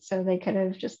requirement. So they could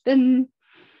have just been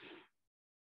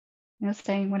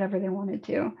saying whatever they wanted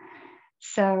to.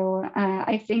 So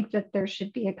I think that there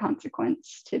should be a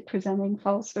consequence to presenting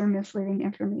false or misleading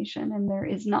information, and there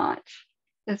is not,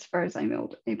 as far as I'm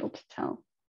able to tell.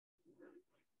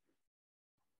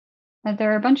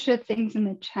 There are a bunch of things in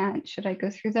the chat. Should I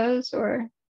go through those, or?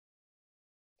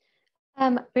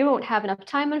 We won't have enough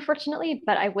time, unfortunately,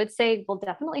 but I would say we'll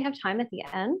definitely have time at the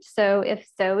end. So if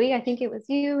Zoe, I think it was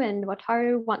you, and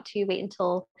Wataru want to wait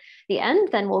until the end,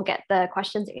 then we'll get the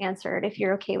questions answered if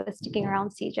you're okay with sticking around,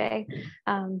 CJ.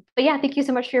 But yeah, thank you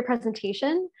so much for your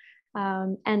presentation.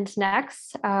 And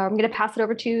next, I'm going to pass it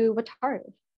over to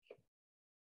Wataru.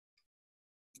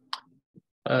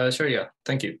 Sure, yeah,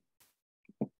 thank you.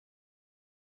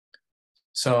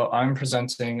 So I'm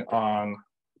presenting on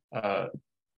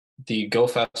the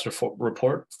GOFAST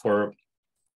report for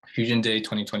Fusion Day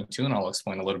 2022, and I'll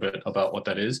explain a little bit about what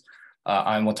that is.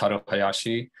 I'm Wataru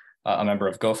Hayashi, a member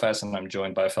of GOFAST, and I'm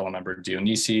joined by a fellow member,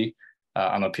 Dionisi.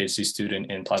 I'm a PhD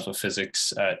student in plasma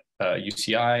physics at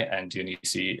UCI, and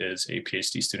Dionisi is a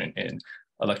PhD student in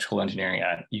electrical engineering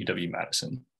at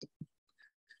UW-Madison.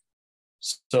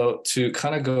 So to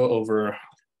kind of go over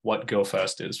what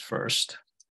GOFAST is first,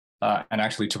 and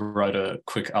actually to provide a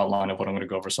quick outline of what I'm going to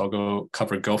go over. So I'll go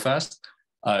cover GOFAST,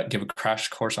 give a crash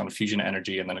course on fusion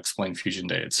energy, and then explain Fusion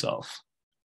Day itself.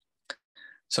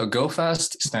 So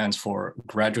GOFAST stands for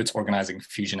Graduates Organizing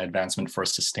Fusion Advancement for a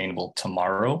Sustainable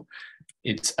Tomorrow.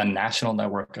 It's a national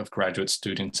network of graduate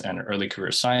students and early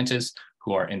career scientists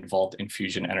who are involved in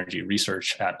fusion energy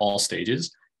research at all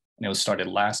stages. And it was started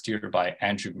last year by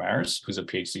Andrew Maris, who's a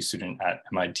PhD student at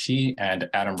MIT, and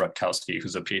Adam Rutkowski,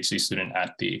 who's a PhD student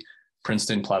at the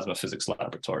Princeton Plasma Physics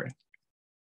Laboratory.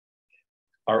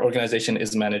 Our organization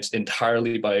is managed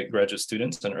entirely by graduate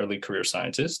students and early career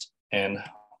scientists, and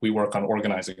we work on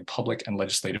organizing public and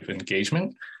legislative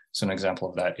engagement. So an example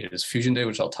of that is Fusion Day,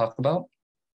 which I'll talk about,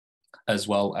 as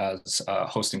well as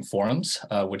hosting forums,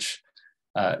 which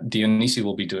Dionisi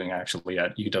will be doing actually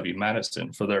at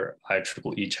UW-Madison for their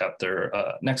IEEE chapter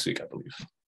next week, I believe.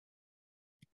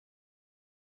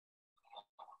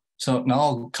 So now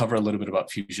I'll cover a little bit about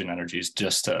fusion energies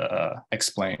just to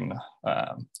explain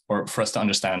or for us to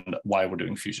understand why we're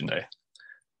doing Fusion Day.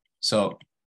 So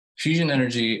fusion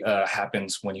energy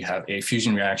happens when you have a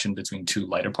fusion reaction between two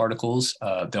lighter particles.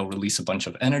 They'll release a bunch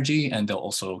of energy, and they'll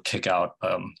also kick out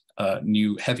a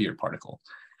new heavier particle.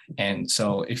 And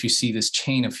so if you see this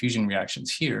chain of fusion reactions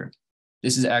here,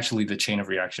 this is actually the chain of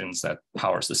reactions that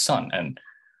powers the sun. And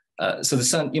so the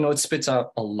sun, it spits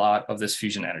out a lot of this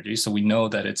fusion energy. So we know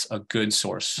that it's a good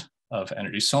source of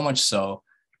energy, so much so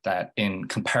that in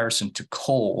comparison to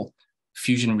coal,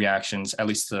 fusion reactions, at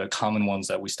least the common ones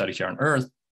that we study here on Earth,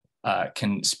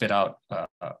 can spit out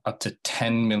up to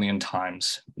 10 million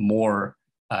times more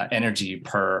energy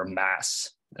per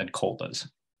mass than coal does.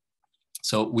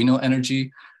 So we know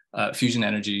fusion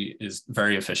energy is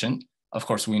very efficient. Of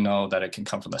course, we know that it can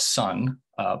come from the sun,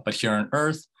 but here on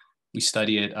Earth, we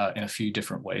study it in a few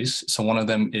different ways. So one of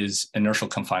them is inertial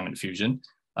confinement fusion.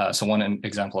 So one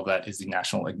example of that is the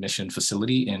National Ignition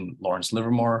Facility in Lawrence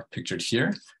Livermore, pictured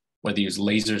here, where they use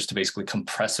lasers to basically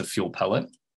compress a fuel pellet.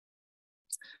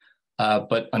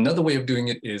 But another way of doing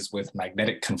it is with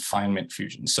magnetic confinement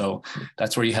fusion. So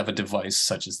that's where you have a device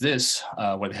such as this,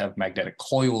 where they have magnetic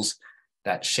coils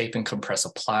that shape and compress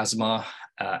a plasma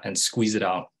and squeeze it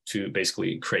out to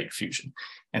basically create fusion.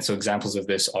 And so examples of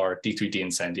this are D3D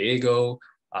in San Diego,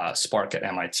 Spark at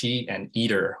MIT, and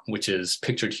ITER, which is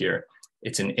pictured here.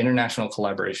 It's an international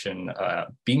collaboration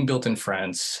being built in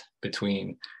France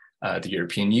between the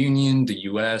European Union, the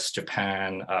US,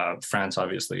 Japan, France,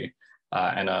 obviously,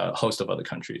 and a host of other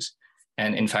countries.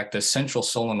 And in fact, the central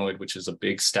solenoid, which is a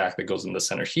big stack that goes in the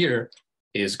center here,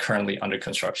 is currently under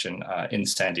construction in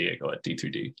San Diego at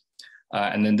D3D.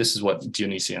 And then this is what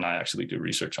Dionisi and I actually do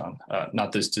research on.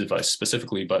 Not this device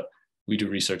specifically, but we do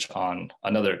research on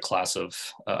another class of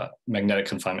magnetic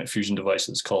confinement fusion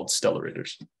devices called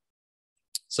stellarators.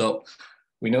 So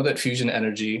we know that fusion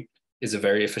energy is a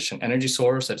very efficient energy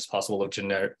source that is possible of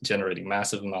generating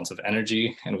massive amounts of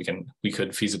energy, and we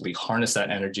could feasibly harness that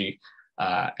energy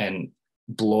and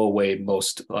blow away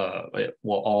most,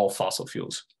 all fossil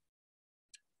fuels.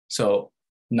 So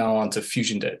now on to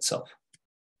Fusion Day itself.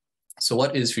 So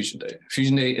what is Fusion Day?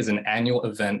 Fusion Day is an annual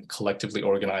event collectively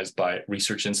organized by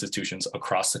research institutions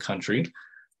across the country.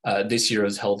 This year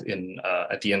is held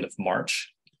at the end of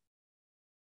March.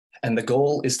 And the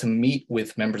goal is to meet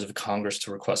with members of Congress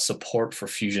to request support for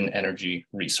fusion energy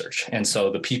research. And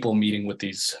so the people meeting with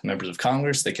these members of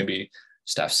Congress, they can be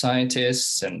staff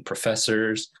scientists and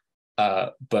professors,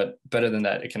 but better than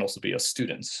that, it can also be us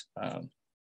students.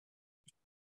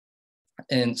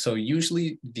 And so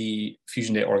usually the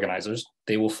Fusion Day organizers,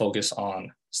 they will focus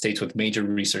on states with major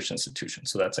research institutions.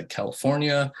 So that's like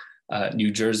California, New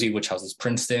Jersey, which houses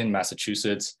Princeton,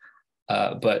 Massachusetts.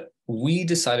 But we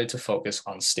decided to focus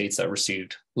on states that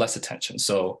received less attention.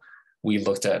 So we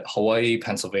looked at Hawaii,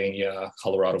 Pennsylvania,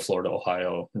 Colorado, Florida,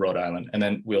 Ohio, Rhode Island, and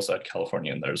then we also had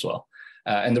California in there as well.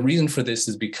 And the reason for this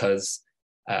is because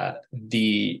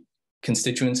the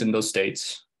constituents in those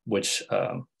states, which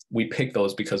we pick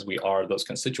those because we are those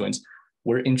constituents,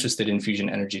 we're interested in fusion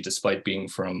energy despite being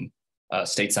from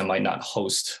states that might not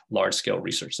host large-scale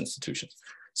research institutions.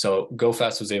 So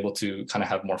GOFAST was able to kind of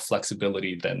have more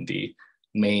flexibility than the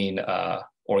main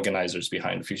organizers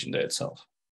behind Fusion Day itself.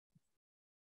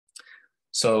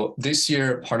 So this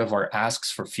year, part of our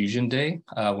asks for Fusion Day,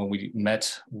 when we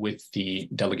met with the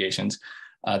delegations,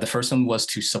 the first one was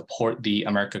to support the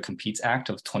America Competes Act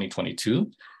of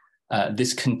 2022.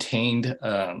 This contained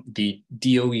the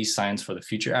DOE Science for the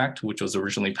Future Act, which was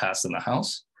originally passed in the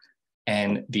House.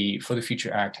 And the For the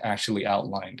Future Act actually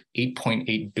outlined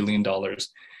 $8.8 billion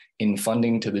in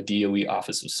funding to the DOE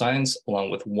Office of Science, along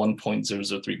with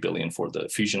 $1.003 billion for the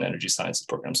Fusion Energy Sciences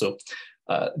Program. So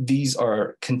these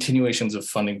are continuations of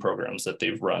funding programs that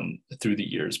they've run through the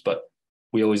years, but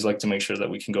we always like to make sure that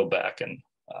we can go back and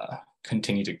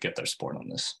continue to get their support on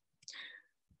this.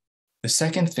 The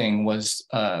second thing was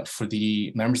for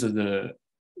the members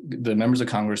of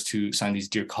Congress to sign these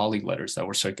Dear Colleague letters that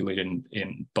were circulated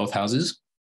in both houses.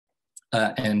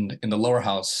 And in the lower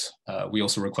house, we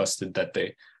also requested that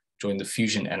they join the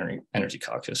Fusion Energy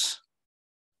Caucus.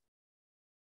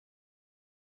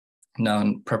 Now,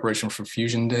 in preparation for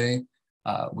Fusion Day,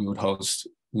 we would host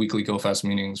weekly GOFAST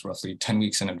meetings roughly 10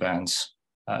 weeks in advance.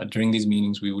 During these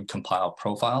meetings, we would compile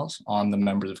profiles on the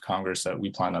members of Congress that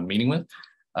we plan on meeting with.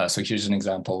 So here's an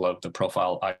example of the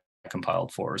profile I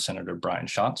compiled for Senator Brian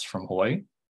Schatz from Hawaii.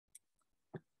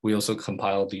 We also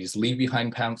compiled these leave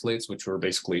behind pamphlets, which were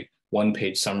basically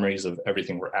one-page summaries of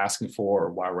everything we're asking for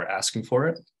or why we're asking for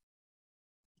it.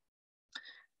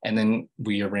 And then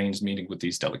we arranged meeting with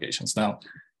these delegations. Now,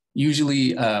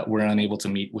 usually we're unable to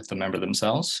meet with the member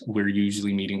themselves. We're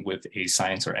usually meeting with a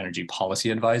science or energy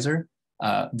policy advisor.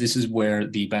 This is where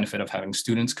the benefit of having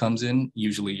students comes in.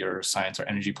 Usually your science or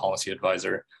energy policy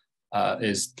advisor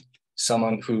is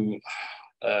someone who,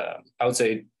 I would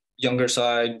say, younger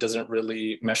side, doesn't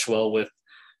really mesh well with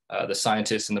the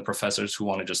scientists and the professors who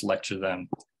want to just lecture them.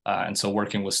 And so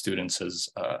working with students has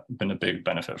been a big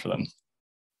benefit for them.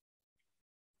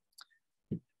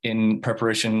 In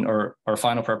preparation, or our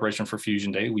final preparation for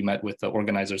Fusion Day, we met with the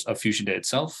organizers of Fusion Day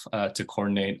itself to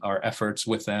coordinate our efforts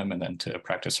with them and then to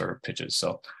practice our pitches.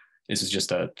 So this is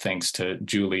just a thanks to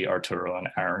Julie, Arturo, and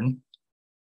Aaron.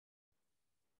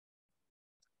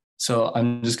 So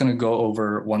I'm just going to go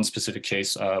over one specific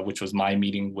case, which was my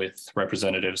meeting with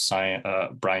Representative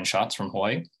Brian Schatz from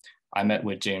Hawaii. I met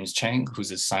with James Chang, who's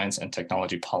his Science and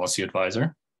Technology Policy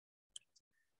Advisor.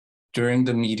 During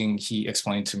the meeting, he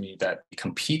explained to me that the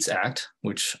Competes Act,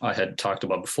 which I had talked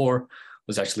about before,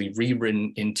 was actually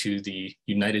rewritten into the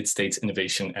United States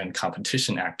Innovation and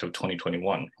Competition Act of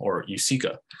 2021, or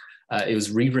UCCA. It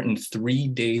was rewritten 3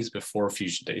 days before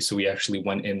Fusion Day, so we actually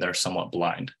went in there somewhat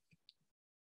blind.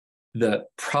 The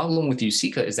problem with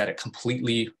UCCA is that it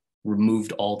completely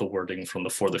removed all the wording from the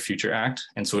For the Future Act,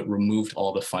 and so it removed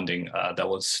all the funding that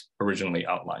was originally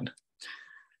outlined.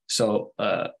 So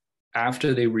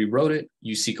after they rewrote it,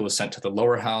 UCECA was sent to the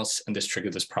lower house, and this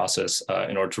triggered this process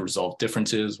in order to resolve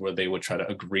differences where they would try to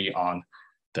agree on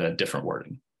the different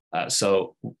wording.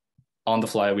 So on the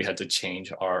fly, we had to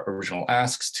change our original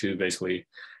asks to basically,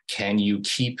 can you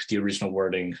keep the original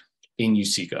wording in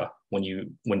UCECA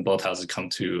when both houses come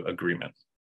to agreement?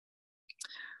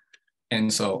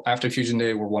 And so after Fusion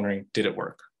Day, we're wondering, did it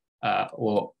work?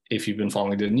 Well, if you've been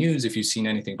following the news, if you've seen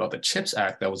anything about the CHIPS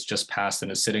Act that was just passed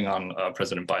and is sitting on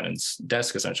President Biden's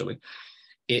desk, essentially,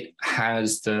 it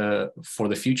has the For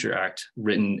the Future Act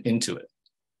written into it.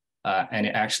 And it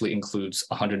actually includes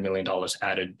 $100 million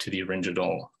added to the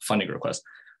original funding request.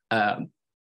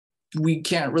 We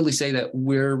can't really say that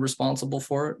we're responsible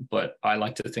for it, but I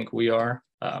like to think we are,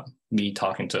 me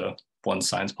talking to one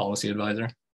science policy advisor.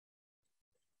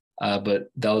 But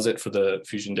that was it for the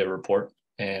Fusion Day report.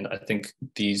 And I think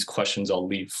these questions I'll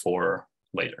leave for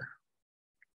later.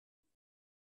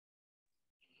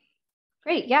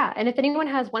 Great, yeah. And if anyone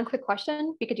has one quick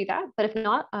question, we could do that. But if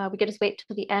not, we could just wait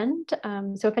till the end.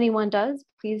 So if anyone does,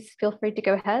 please feel free to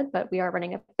go ahead, but we are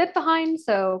running a bit behind.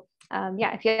 So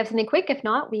yeah, if you have something quick, if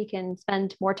not, we can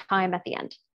spend more time at the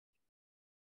end.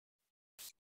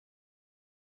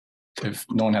 If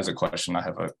no one has a question, I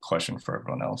have a question for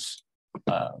everyone else.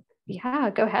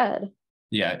 Yeah, go ahead.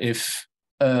 Yeah, if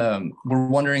we're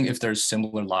wondering if there's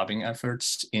similar lobbying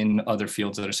efforts in other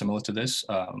fields that are similar to this,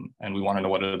 and we want to know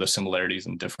what are the similarities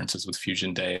and differences with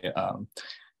Fusion Day.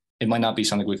 It might not be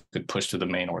something we could push to the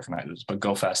main organizers, but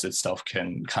GOFAST itself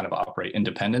can kind of operate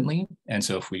independently. And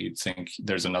so if we think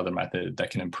there's another method that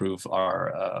can improve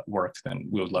our work, then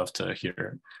we would love to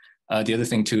hear it. The other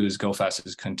thing too is GOFAST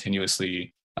is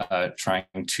continuously trying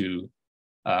to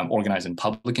organize in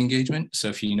public engagement. So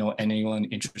if you know anyone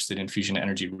interested in fusion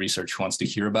energy research who wants to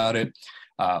hear about it,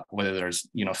 whether there's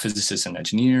physicists and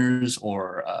engineers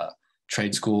or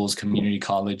trade schools, community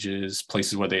colleges,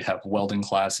 places where they have welding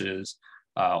classes,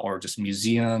 or just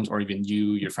museums, or even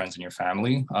you, your friends, and your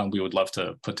family, we would love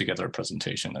to put together a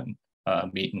presentation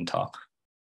and meet and talk.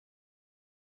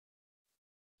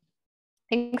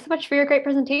 Thanks so much for your great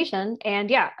presentation.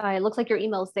 And yeah, it looks like your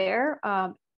email's there.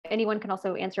 Anyone can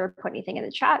also answer or put anything in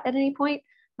the chat at any point.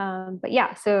 But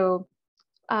yeah, so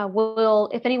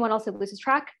if anyone also loses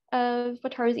track of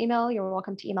Wataru's email, you're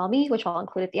welcome to email me, which I'll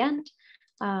include at the end.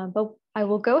 But I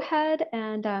will go ahead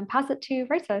and pass it to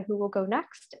Raisa, who will go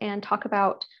next and talk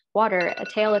about water, a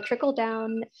tale of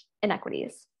trickle-down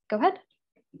inequities. Go ahead.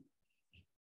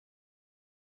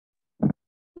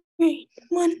 Great,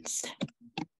 1 sec.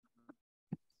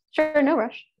 Sure, no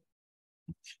rush.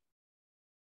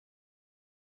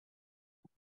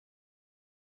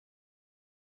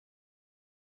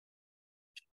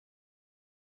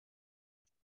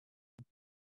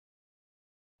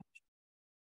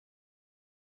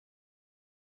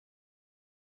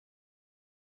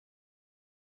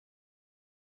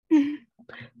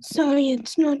 Sorry,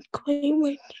 it's not quite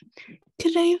working.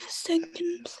 Could I have a second,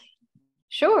 please?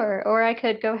 Sure, or I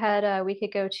could go ahead, we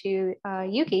could go to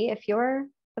Yuki if you're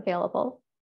available.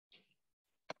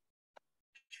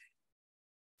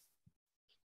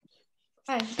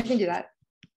 Hi, I can do that.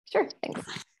 Sure, thanks.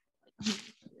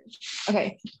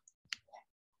 Okay.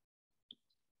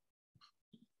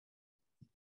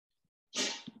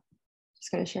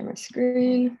 Just gonna share my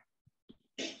screen.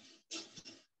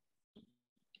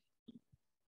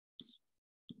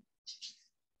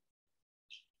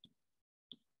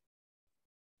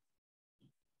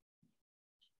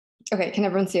 Okay, can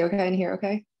everyone see okay and hear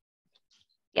okay?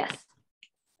 Yes.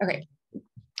 Okay,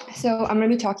 so I'm going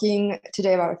to be talking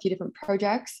today about a few different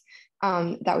projects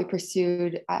that we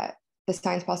pursued at the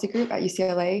Science Policy Group at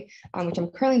UCLA, which I'm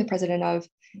currently the president of,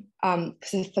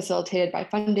 facilitated by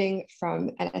funding from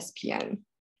NSPN.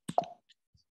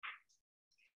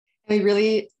 We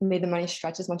really made the money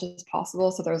stretch as much as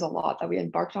possible, so there was a lot that we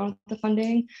embarked on with the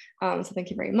funding, so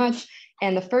thank you very much.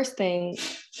 And the first thing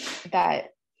that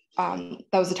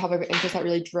was the topic of interest that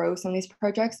really drove some of these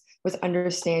projects was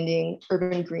understanding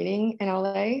urban greening in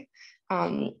LA.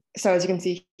 So as you can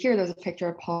see here, there's a picture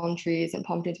of palm trees, and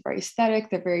palm trees are very aesthetic.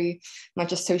 They're very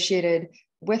much associated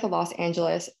with Los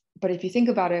Angeles. But if you think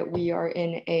about it, we are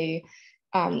in a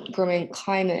growing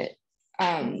climate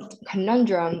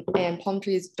conundrum, and palm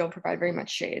trees don't provide very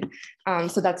much shade.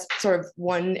 So that's sort of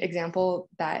one example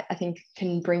that I think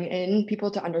can bring in people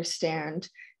to understand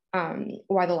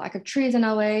why the lack of trees in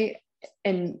LA,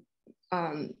 and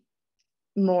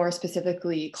more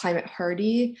specifically climate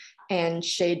hardy and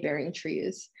shade bearing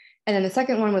trees. And then the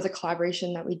second one was a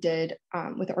collaboration that we did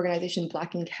with the organization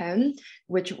Black and Chem,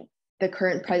 which the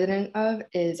current president of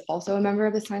is also a member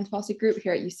of the Science Policy Group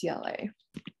here at UCLA.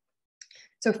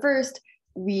 So first,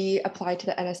 we applied to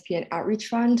the NSPN Outreach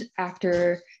Fund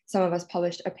after some of us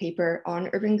published a paper on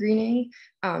urban greening.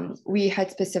 We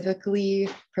had specifically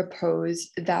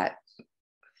proposed that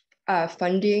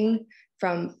funding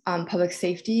from public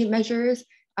safety measures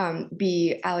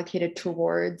be allocated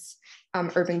towards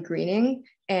urban greening.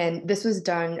 And this was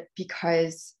done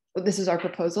because, this is our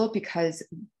proposal, because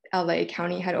LA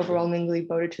County had overwhelmingly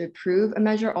voted to approve a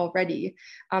measure already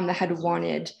that had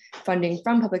wanted funding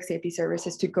from public safety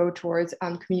services to go towards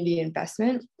community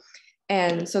investment.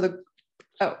 And so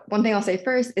one thing I'll say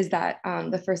first is that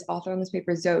the first author on this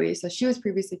paper is Zoe. So she was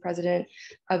previously president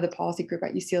of the policy group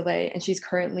at UCLA, and she's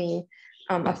currently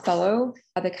a fellow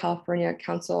at the California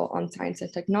Council on Science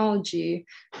and Technology,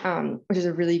 which is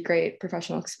a really great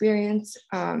professional experience.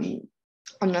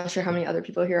 I'm not sure how many other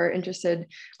people here are interested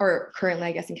or currently,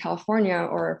 I guess, in California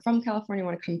or from California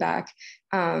want to come back.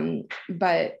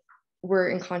 But we're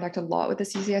in contact a lot with the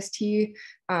CCST.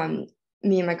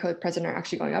 Me and my co-president are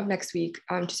actually going up next week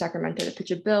to Sacramento to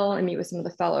pitch a bill and meet with some of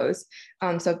the fellows.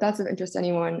 So if that's of interest to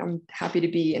anyone, I'm happy to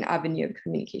be an avenue of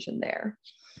communication there.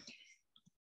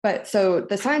 But so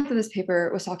the science of this paper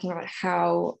was talking about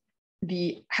how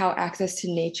access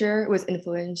to nature was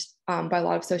influenced by a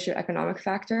lot of socioeconomic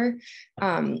factors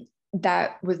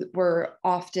that were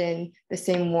often the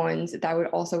same ones that would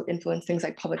also influence things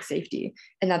like public safety,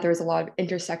 and that there was a lot of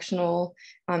intersectional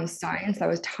science that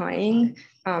was tying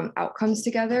outcomes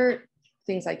together,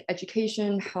 things like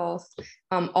education, health,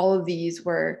 all of these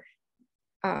were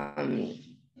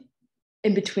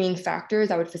in between factors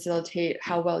that would facilitate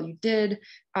how well you did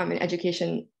in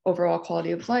education, overall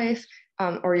quality of life,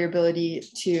 or your ability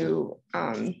to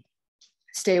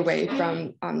stay away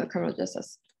from the criminal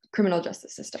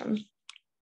justice system.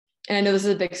 And I know this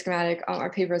is a big schematic.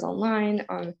 Our paper is online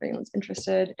if anyone's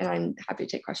interested, and I'm happy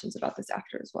to take questions about this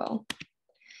after as well.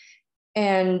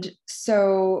 And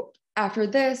so after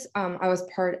this, I was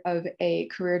part of a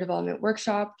career development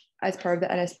workshop as part of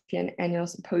the NSPN annual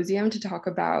symposium to talk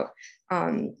about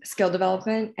skill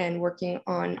development and working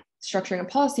on structuring a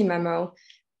policy memo.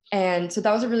 And so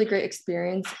that was a really great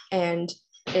experience, and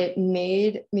it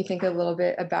made me think a little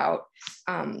bit about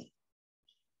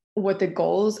what the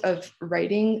goals of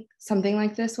writing something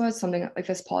like this was, something like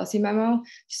this policy memo.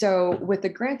 So with the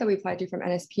grant that we applied to from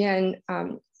NSPN,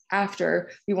 after,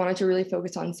 we wanted to really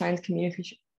focus on science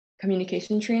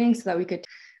communication training so that we could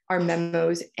our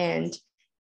memos and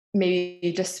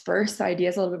maybe disperse the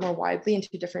ideas a little bit more widely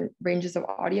into different ranges of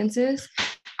audiences.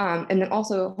 And then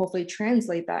also hopefully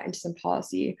translate that into some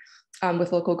policy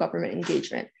with local government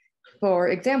engagement. For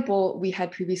example, we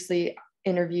had previously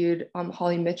interviewed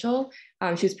Holly Mitchell.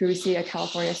 She was previously a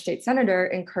California state senator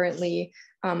and currently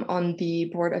on the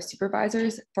board of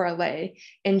supervisors for LA.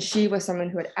 And she was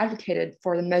someone who had advocated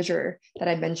for the measure that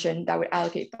I mentioned that would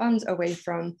allocate funds away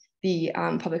from the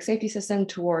public safety system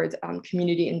towards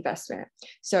community investment.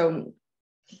 So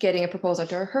getting a proposal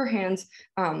into her hands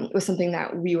was something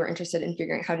that we were interested in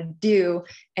figuring out how to do.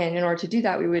 And in order to do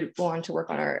that, we would want to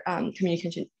work on our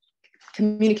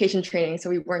communication training. So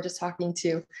we weren't just talking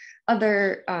to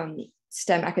other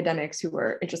STEM academics who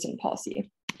were interested in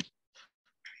policy.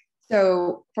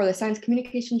 So for the science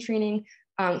communication training,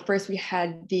 first we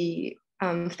had the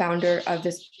founder of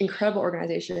this incredible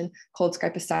organization called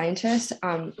Skype a Scientist,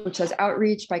 which does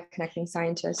outreach by connecting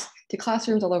scientists to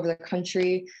classrooms all over the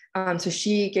country. So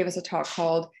she gave us a talk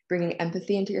called Bringing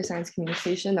Empathy into Your Science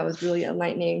Communication. That was really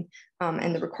enlightening.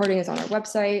 And the recording is on our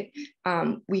website.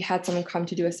 We had someone come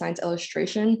to do a science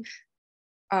illustration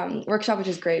workshop, which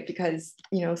is great because,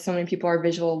 you know, so many people are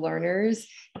visual learners,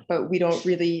 but we don't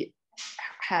really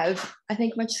have, I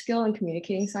think, much skill in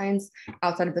communicating science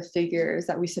outside of the figures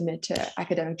that we submit to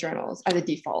academic journals as a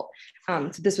default.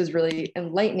 So this was really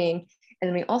enlightening. And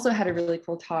then we also had a really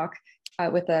cool talk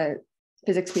with a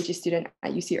physics PhD student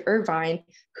at UC Irvine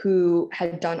who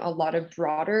had done a lot of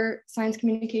broader science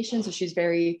communication. So she's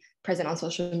very present on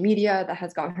social media, that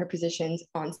has gotten her positions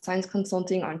on science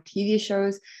consulting on TV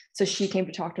shows. So she came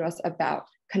to talk to us about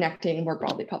connecting more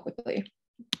broadly publicly.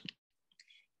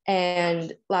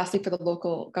 And lastly, for the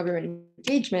local government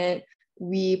engagement,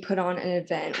 we put on an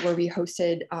event where we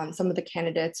hosted some of the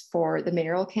candidates for the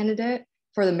mayoral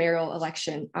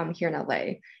election here in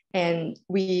LA. And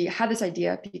we had this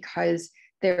idea because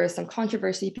there was some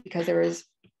controversy because there was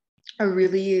a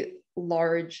really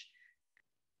large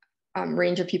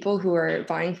range of people who are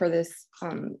vying for this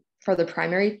for the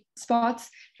primary spots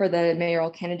for the mayoral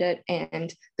candidate.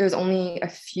 And there's only a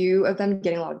few of them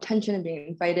getting a lot of attention and being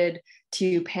invited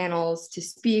to panels to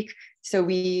speak. So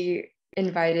we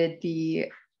invited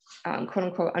the quote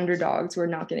unquote underdogs who are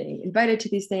not getting invited to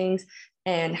these things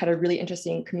and had a really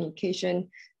interesting communication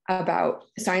about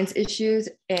science issues.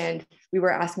 And we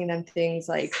were asking them things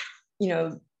like,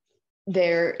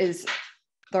 there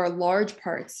are large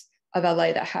parts of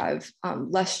LA that have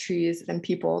less trees than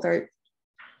people. There are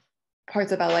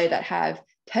parts of LA that have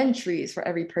 10 trees for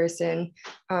every person.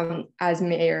 As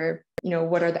mayor,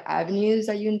 what are the avenues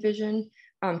that you envision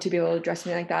to be able to address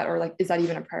something like that? Or like, is that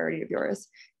even a priority of yours?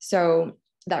 So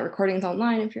that recording is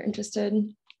online if you're interested.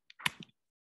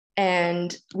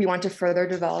 And we want to further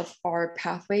develop our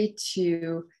pathway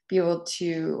to be able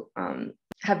to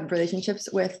have relationships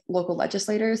with local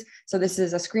legislators. So this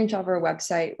is a screenshot of our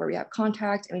website where we have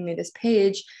contact, and we made this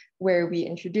page where we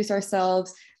introduce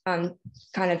ourselves, kind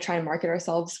of try and market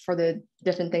ourselves for the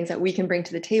different things that we can bring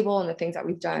to the table and the things that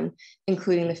we've done,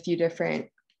 including the few different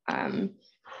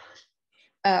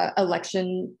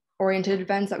election-oriented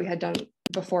events that we had done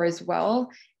before as well.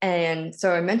 And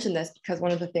so I mentioned this because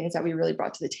one of the things that we really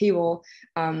brought to the table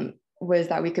was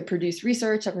that we could produce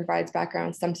research that provides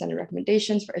background STEM-centered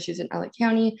recommendations for issues in LA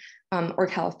County or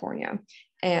California.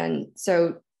 And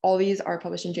so all these are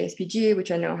published in JSPG,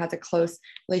 which I know has a close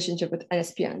relationship with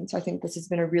NSPN. So I think this has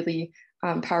been a really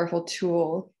powerful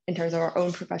tool in terms of our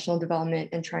own professional development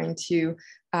and trying to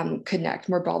connect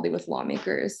more broadly with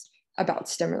lawmakers about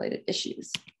STEM-related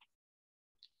issues.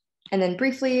 And then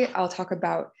briefly, I'll talk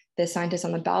about the Scientists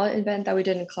on the Ballot event that we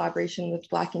did in collaboration with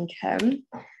Black and Chem.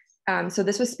 So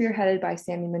this was spearheaded by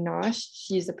Sammy Minaj.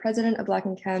 She's the president of Black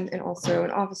and Chem and also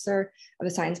an officer of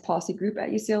the science policy group at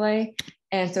UCLA.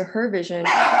 And so her vision,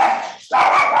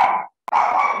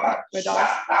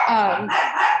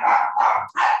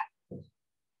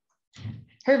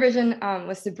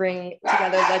 was to bring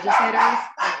together legislators.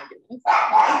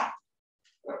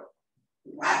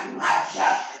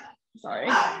 Sorry.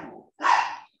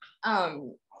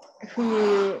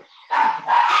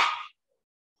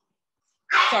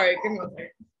 Sorry, give me one second.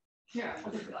 Here,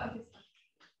 I'll take the glasses.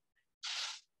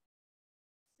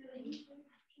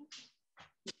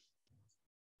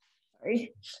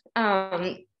 Sorry.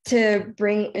 To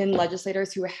bring in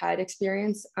legislators who had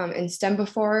experience in STEM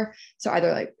before, so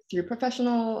either like through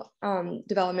professional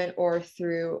development or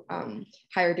through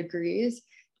higher degrees,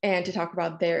 and to talk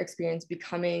about their experience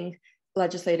becoming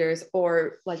legislators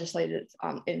or legislative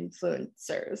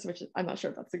influencers, which I'm not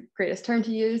sure if that's the greatest term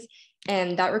to use.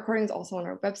 And that recording is also on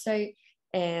our website.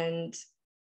 And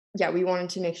yeah, we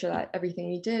wanted to make sure that everything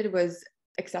we did was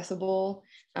accessible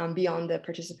beyond the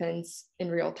participants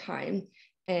in real time.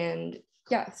 And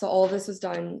yeah, so all of this was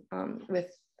done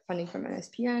with funding from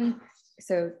NSPN.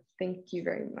 So thank you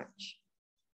very much.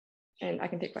 And I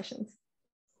can take questions.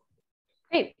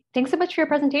 Great. Thanks so much for your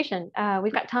presentation.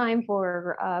 We've got time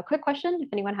for a quick question if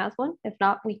anyone has one. If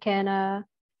not, we can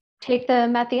take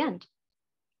them at the end.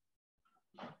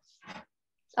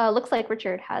 Looks like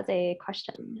Richard has a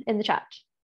question in the chat.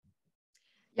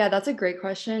 Yeah, that's a great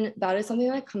question. That is something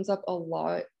that comes up a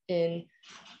lot in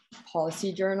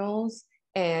policy journals,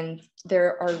 and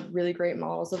there are really great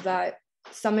models of that.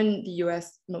 Some in the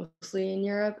US, mostly in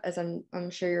Europe, as I'm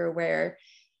sure you're aware.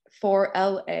 For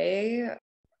LA,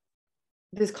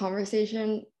 this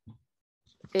conversation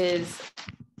is,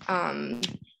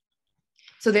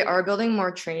 so they are building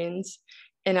more trains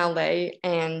in LA,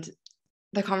 and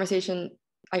the conversation,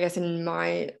 I guess in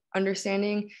my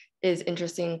understanding, is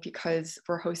interesting because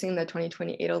we're hosting the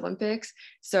 2028 Olympics.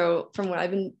 So from what I've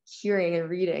been hearing and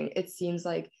reading, it seems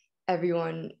like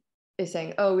everyone is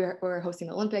saying, oh, we're hosting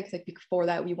the Olympics. Like before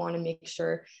that, we want to make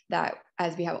sure that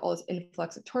as we have all this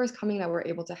influx of tourists coming, that we're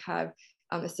able to have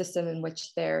a system in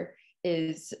which there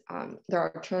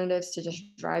are alternatives to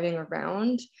just driving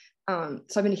around.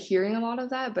 So I've been hearing a lot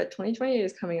of that, but 2028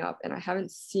 is coming up and I haven't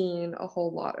seen a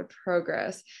whole lot of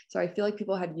progress. So I feel like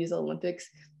people had used the Olympics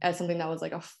as something that was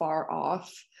like a far off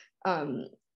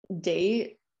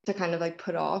date to kind of like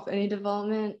put off any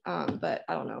development. But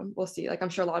I don't know, we'll see. Like I'm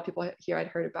sure a lot of people here had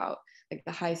heard about like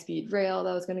the high-speed rail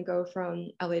that was going to go from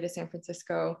LA to San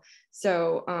Francisco.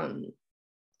 So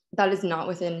that is not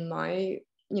within my,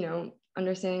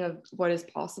 understanding of what is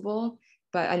possible.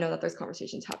 But I know that there's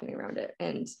conversations happening around it.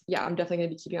 And yeah, I'm definitely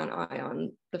gonna be keeping an eye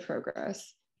on the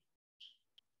progress.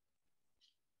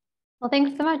 Well,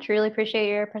 thanks so much. Really appreciate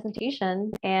your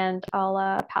presentation. And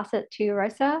I'll pass it to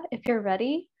Raisa if you're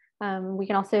ready. We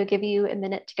can also give you a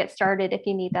minute to get started if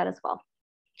you need that as well.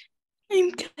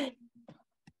 I'm good.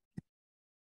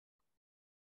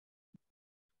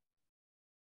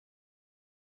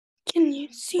 Can you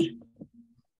see?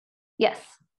 Yes.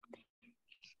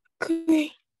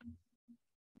 Great.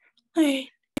 Hi,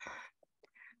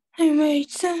 I'm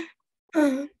Raisa.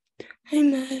 I'm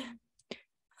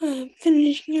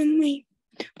finishing my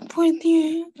fourth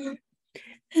year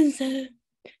as a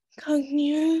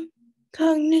cognitive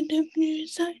cognitive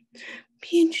neuroscience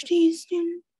PhD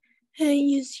student at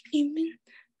UCLA.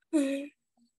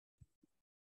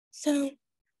 So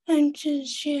I'm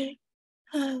just sharing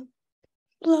a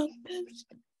blog post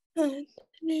that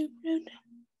I wrote.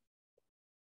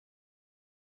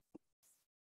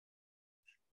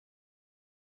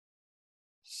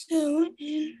 So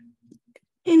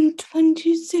in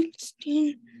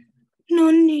 2016,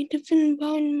 non-native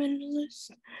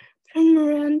environmentalists from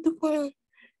around the world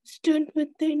stood with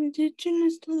the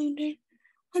indigenous leaders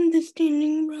on the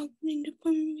Standing Rock Native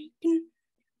American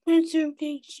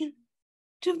Reservation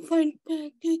to fight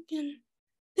back against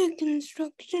the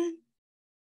construction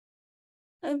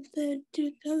of the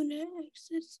Dakota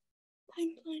Access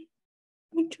Pipeline,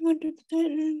 which would have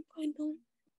threatened vital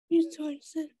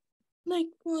resources like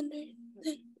water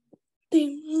that they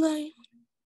rely on.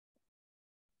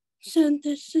 So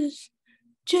this is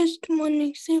just one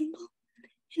example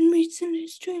in recent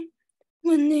history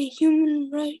when the human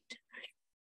right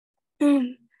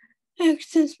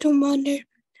access to water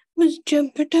was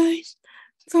jeopardized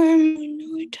for a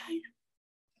minoritized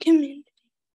community.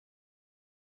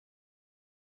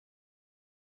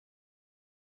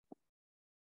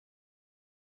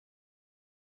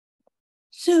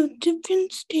 So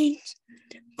different states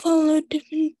follow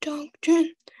different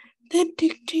doctrines that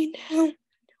dictate how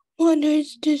water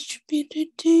is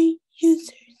distributed to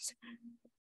users.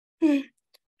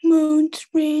 Modes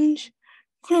range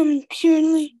from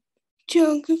purely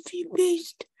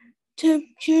geography-based to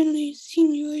purely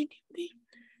seniority-based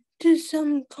to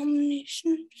some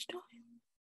combination of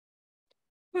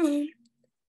style.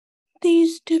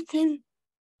 These different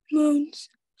modes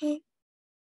of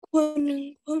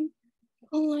quote-unquote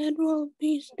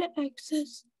collateral-based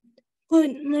access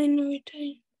put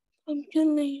minoritized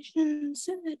populations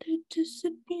at a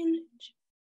disadvantage.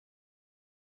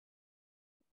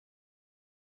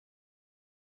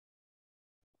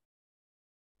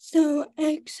 So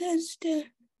access to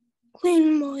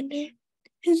clean water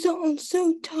is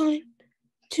also tied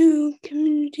to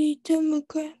community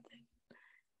demographics,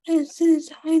 as is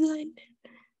highlighted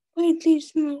by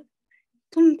these modes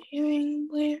comparing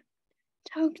where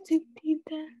toxic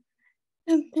PFAS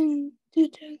have been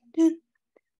detected,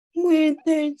 where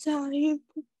there's a higher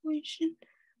proportion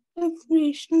of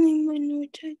racially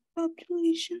minoritized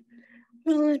population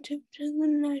relative to the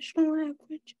national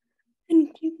average,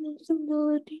 and people's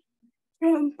ability for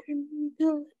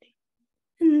upgradability.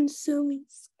 And so we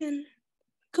can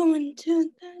go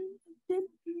into that a bit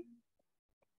more.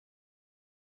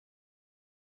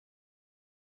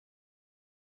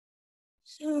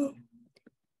 So,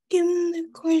 given the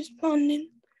correspondence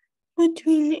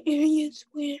between areas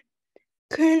where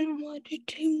current water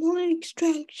table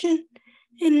extraction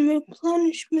and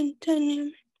replenishment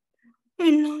dynamics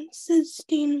are not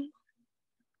sustainable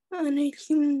on a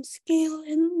human scale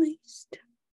at least,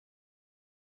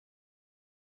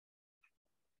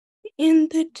 and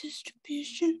the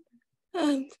distribution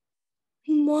of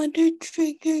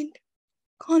water-triggered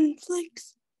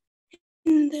conflicts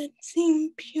in that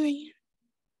same period.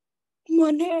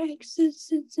 Water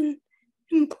access is an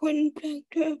important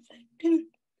factor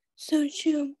affecting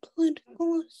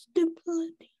socio-political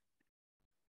stability.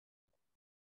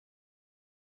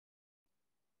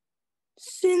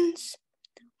 Since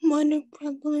water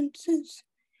prevalence is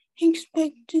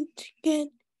expected to get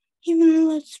even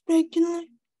less regular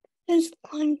as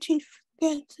climate change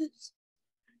progresses,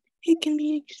 it can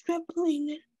be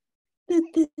extrapolated that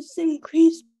this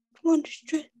increased water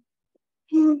stress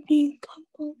will be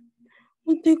coupled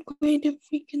with a greater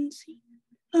frequency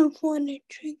of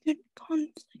water-triggered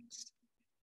conflicts.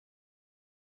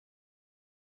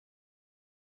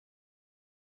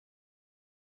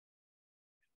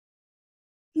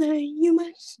 The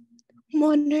U.S.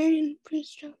 water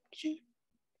infrastructure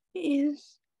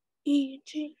is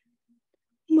aging,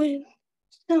 with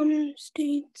some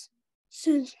states'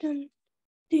 systems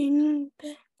dating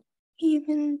back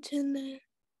even to the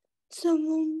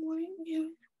Civil War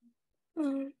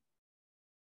era.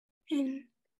 And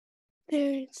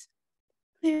there's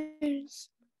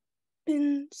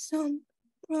been some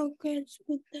progress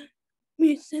with the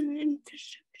recent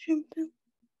infrastructure bill.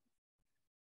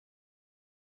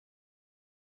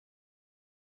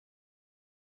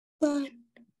 But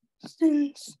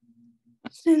since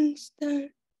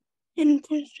the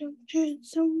infrastructure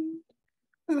is so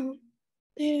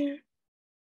they're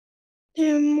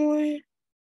more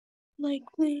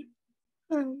likely,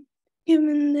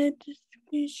 given the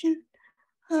distribution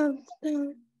of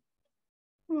the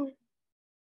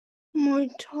more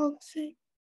toxic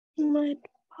lead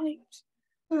pipes,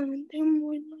 they're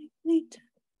more likely to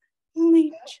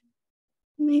leach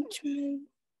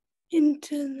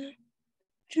into the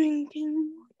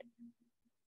drinking water.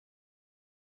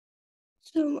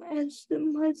 So as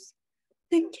was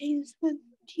the case with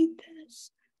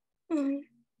PFAS,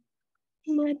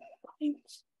 lead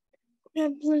pipes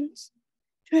prevalence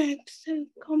tracks a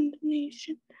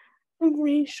combination of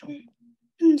racial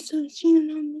and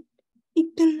socioeconomic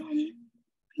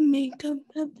makeup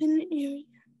of an area,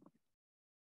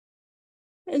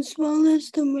 as well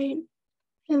as the rate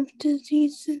of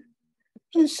diseases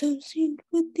associated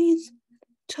with these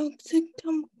toxic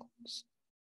chemicals.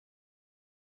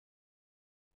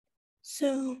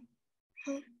 So,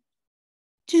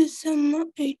 just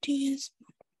some ideas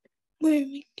where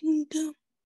we can go.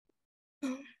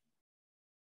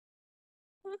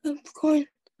 Of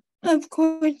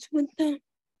course, with the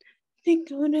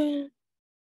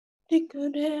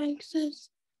Dakota Access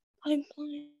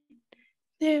Pipeline,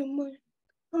 there were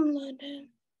a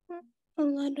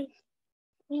lot of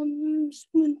problems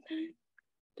with that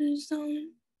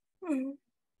design,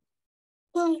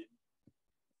 but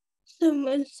some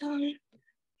aside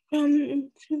from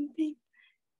improving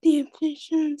the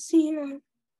efficiency of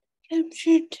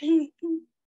capture tanking,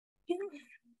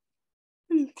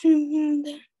 improving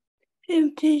the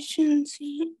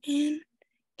efficiency and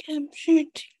capture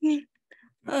technique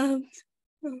of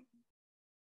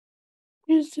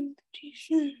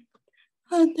precipitation,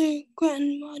 other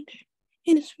groundwater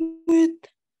is worth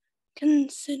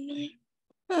considering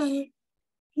a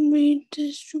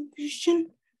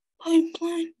redistribution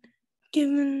pipeline,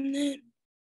 given that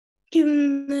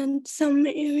some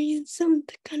areas of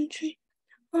the country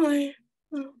are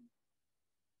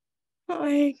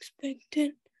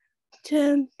expected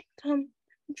to become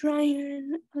drier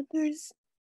and others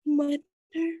wetter.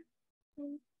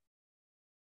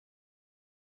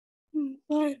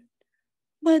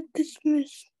 But this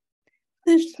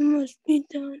must be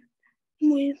done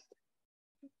with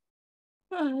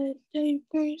a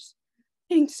diverse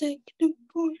executive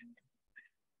board,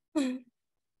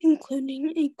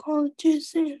 including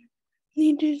ecologists and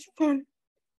leaders from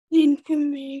Native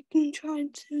American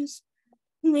tribes whose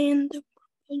land the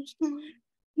proposed line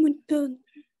would go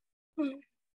through,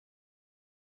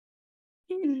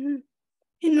 in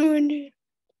order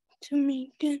to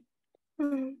make it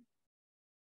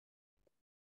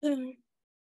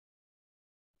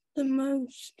the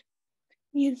most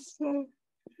useful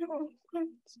in all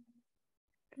fronts.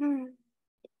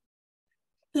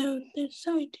 Though this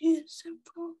idea is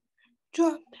several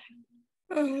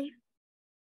drawbacks,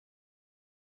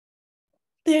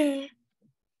 there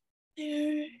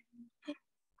is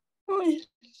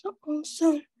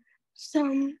also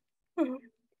some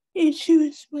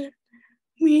issues with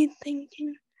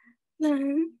rethinking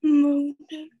the mode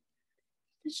of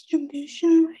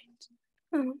distribution rights,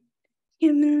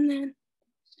 given that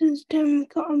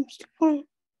systemic obstacles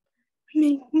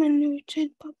make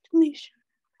minority population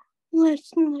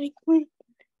less likely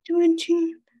to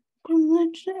achieve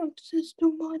privileged access to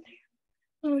water.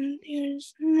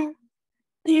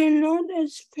 They are not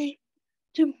as free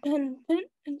to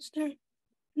benefit as their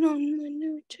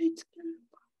non-minorities can.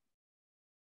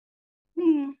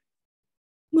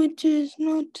 Which is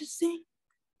not to say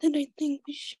that I think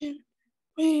we should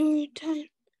prioritize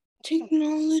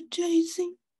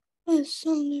technologizing a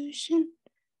solution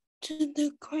to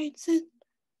the crisis,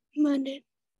 but it's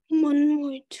one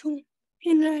more tool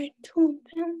in our tool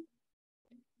belt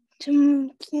to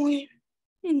move forward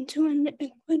into an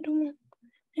equitable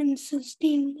and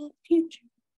sustainable future.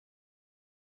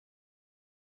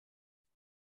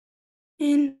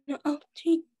 And I'll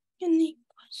take any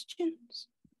questions.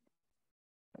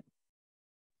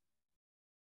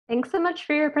 Thanks so much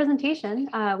for your presentation.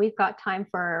 We've got time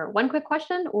for one quick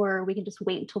question, or we can just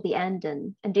wait until the end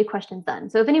and do questions then.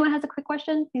 So if anyone has a quick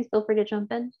question, please feel free to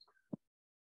jump in.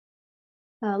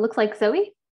 Looks like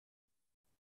Zoe.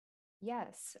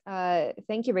 Yes,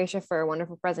 thank you, Raisa, for a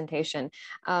wonderful presentation.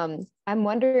 I'm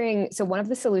wondering, so one of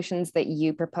the solutions that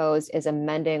you propose is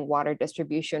amending water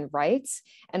distribution rights,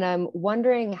 and I'm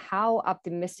wondering how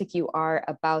optimistic you are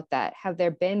about that. Have there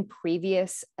been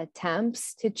previous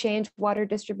attempts to change water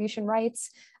distribution rights?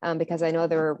 Because I know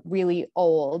they're really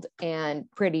old and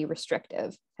pretty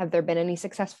restrictive. Have there been any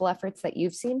successful efforts that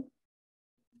you've seen?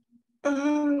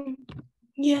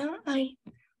 Yeah, I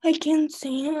can't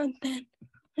say that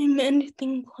I'm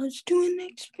anything close to an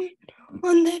expert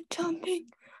on that topic.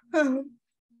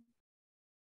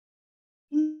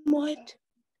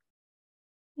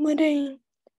 What I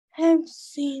have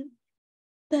seen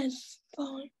thus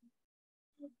far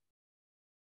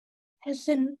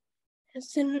hasn't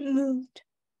moved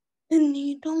the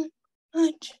needle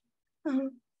much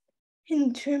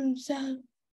in terms of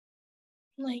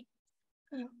like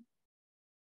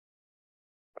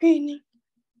creating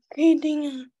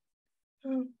a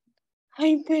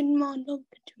hybrid model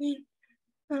between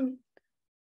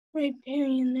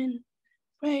riparian and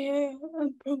prior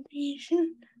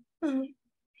appropriation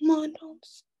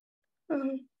models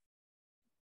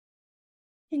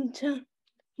into a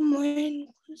more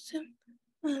inclusive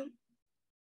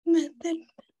method.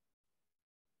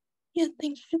 Yeah,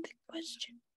 thanks for the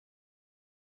question.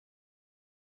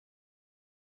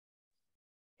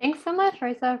 Thanks so much,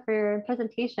 Raisa, for your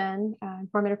presentation,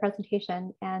 informative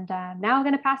presentation. And now I'm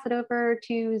going to pass it over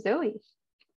to Zoe.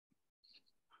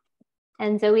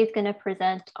 And Zoe is going to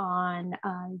present on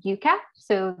UCAAP.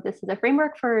 So this is a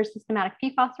framework for systematic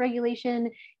PFAS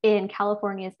regulation in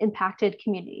California's impacted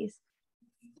communities.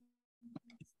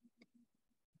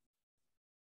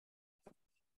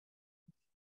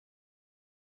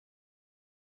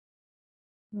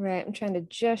 Right, I'm trying to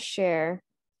just share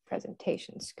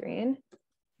presentation screen.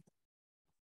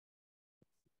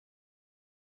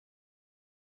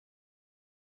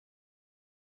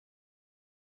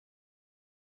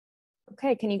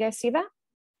 Okay, can you guys see that?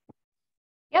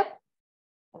 Yep.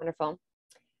 Wonderful.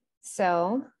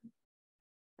 So,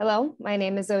 hello, my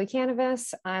name is Zoe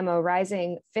Kanavas. I'm a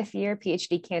rising fifth-year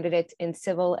PhD candidate in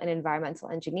civil and environmental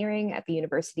engineering at the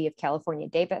University of California,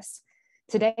 Davis.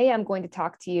 Today, I'm going to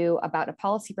talk to you about a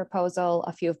policy proposal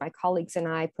a few of my colleagues and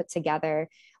I put together,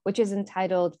 which is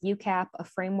entitled UCAAP, a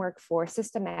framework for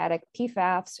systematic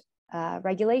PFAS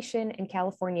regulation in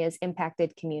California's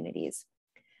impacted communities.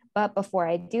 But before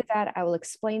I do that, I will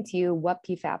explain to you what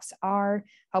PFAS are,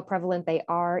 how prevalent they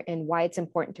are, and why it's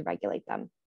important to regulate them.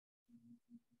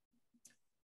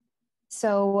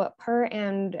 So per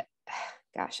and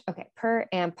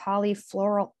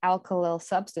polyfluoroalkyl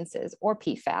substances, or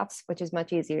PFAS, which is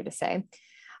much easier to say,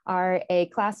 are a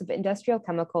class of industrial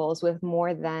chemicals with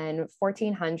more than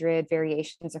 1,400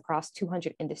 variations across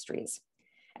 200 industries.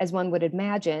 As one would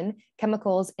imagine,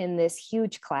 chemicals in this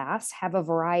huge class have a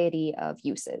variety of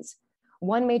uses.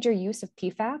 One major use of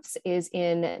PFAS is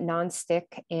in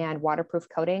non-stick and waterproof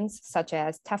coatings, such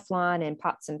as Teflon in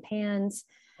pots and pans,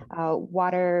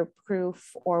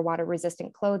 waterproof or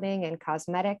water-resistant clothing and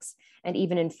cosmetics, and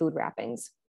even in food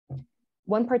wrappings.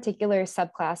 One particular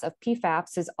subclass of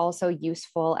PFAS is also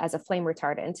useful as a flame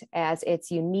retardant, as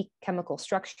its unique chemical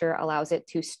structure allows it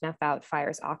to snuff out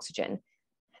fire's oxygen.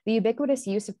 The ubiquitous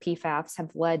use of PFAS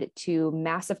have led to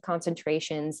massive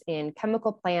concentrations in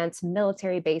chemical plants,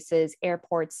 military bases,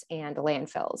 airports, and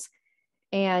landfills.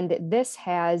 And this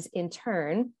has, in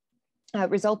turn,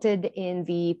 resulted in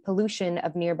the pollution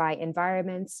of nearby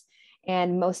environments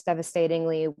and, most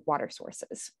devastatingly, water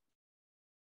sources.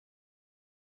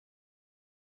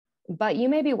 But you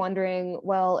may be wondering,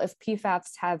 well, if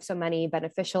PFAS have so many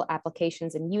beneficial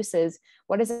applications and uses,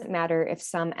 what does it matter if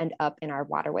some end up in our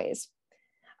waterways?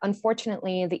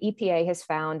 Unfortunately, the EPA has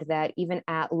found that even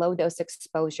at low dose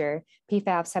exposure,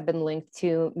 PFAS have been linked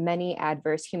to many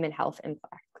adverse human health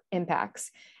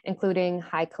impacts, including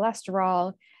high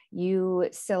cholesterol,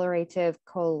 ulcerative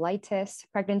colitis,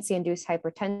 pregnancy-induced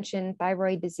hypertension,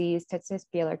 thyroid disease,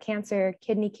 testicular cancer,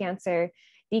 kidney cancer,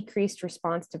 decreased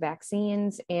response to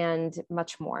vaccines, and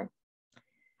much more.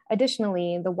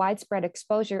 Additionally, the widespread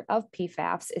exposure of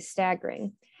PFAS is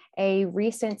staggering. A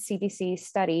recent CDC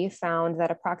study found that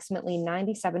approximately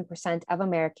 97% of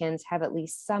Americans have at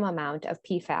least some amount of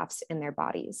PFAS in their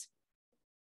bodies.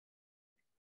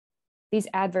 These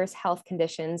adverse health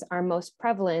conditions are most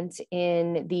prevalent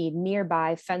in the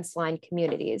nearby fence line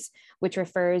communities, which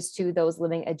refers to those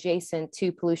living adjacent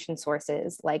to pollution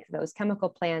sources like those chemical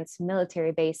plants,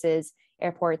 military bases,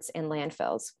 airports, and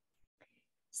landfills.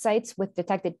 Sites with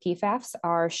detected PFAS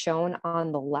are shown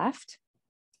on the left.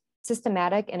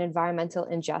 Systematic and environmental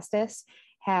injustice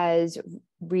has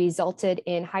resulted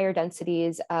in higher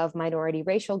densities of minority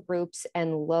racial groups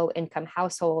and low-income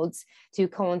households to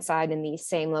coincide in these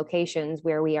same locations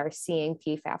where we are seeing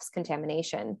PFAS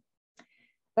contamination.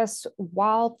 Thus,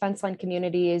 while fenceline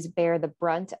communities bear the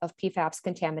brunt of PFAS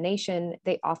contamination,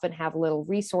 they often have little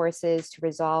resources to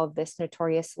resolve this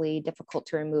notoriously difficult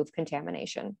to remove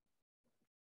contamination.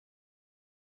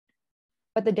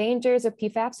 But the dangers of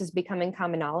PFAS is becoming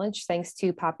common knowledge thanks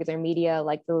to popular media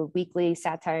like the weekly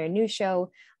satire news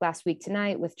show Last Week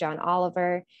Tonight with John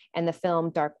Oliver and the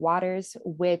film Dark Waters,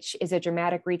 which is a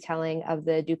dramatic retelling of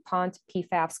the DuPont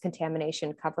PFAS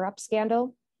contamination cover-up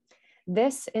scandal.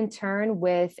 This, in turn,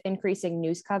 with increasing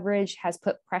news coverage, has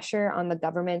put pressure on the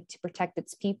government to protect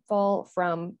its people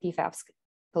from PFAS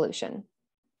pollution.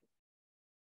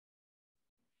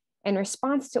 In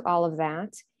response to all of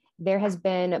that, there has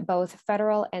been both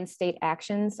federal and state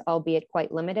actions, albeit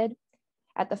quite limited.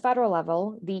 At the federal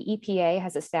level, the EPA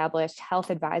has established health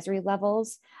advisory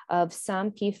levels of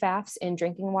some PFAS in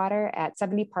drinking water at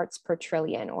 70 parts per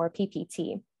trillion, or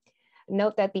PPT.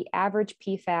 Note that the average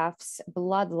PFAS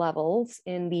blood levels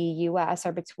in the US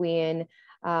are between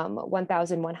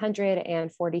 1,100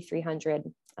 and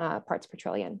 4,300 parts per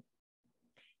trillion.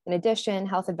 In addition,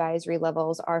 health advisory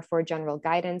levels are for general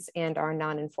guidance and are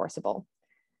non-enforceable.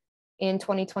 In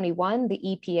 2021, the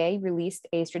EPA released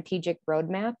a strategic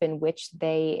roadmap in which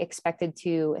they expected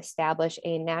to establish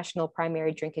a national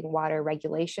primary drinking water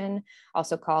regulation,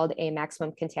 also called a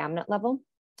maximum contaminant level,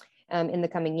 in the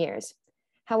coming years.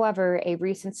 However, a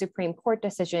recent Supreme Court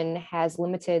decision has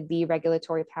limited the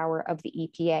regulatory power of the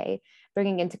EPA,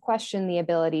 bringing into question the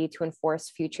ability to enforce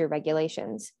future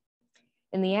regulations.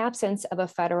 In the absence of a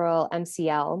federal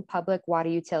MCL, public water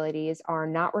utilities are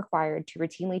not required to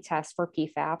routinely test for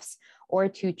PFAS or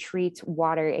to treat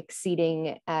water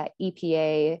exceeding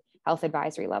EPA health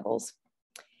advisory levels.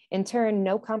 In turn,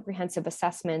 no comprehensive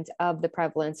assessment of the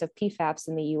prevalence of PFAS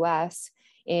in the US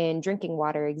in drinking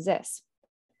water exists.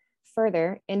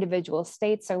 Further, individual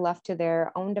states are left to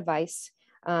their own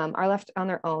are left on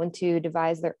their own to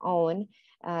devise their own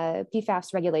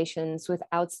PFAS regulations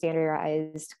without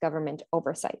standardized government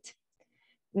oversight.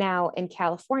 Now, in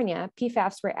California,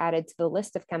 PFAS were added to the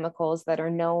list of chemicals that are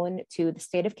known to the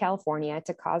state of California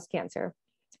to cause cancer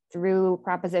through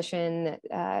Proposition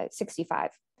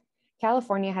 65.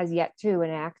 California has yet to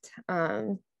enact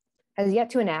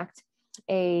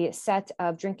a set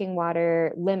of drinking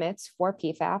water limits for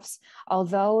PFAS,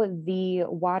 although the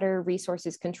Water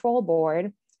Resources Control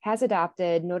Board has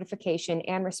adopted notification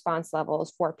and response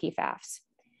levels for PFAS.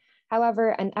 However,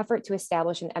 an effort to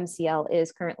establish an MCL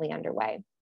is currently underway.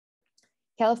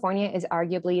 California is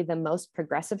arguably the most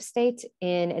progressive state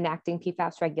in enacting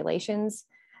PFAS regulations.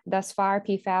 Thus far,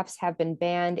 PFAS have been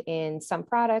banned in some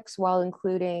products while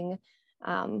including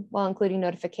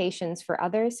notifications for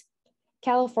others.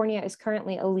 California is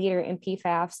currently a leader in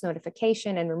PFAS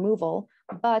notification and removal,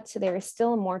 but there is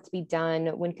still more to be done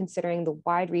when considering the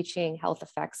wide-reaching health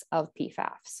effects of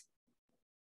PFAS.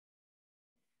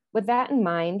 With that in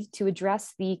mind, to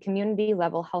address the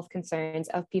community-level health concerns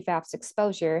of PFAS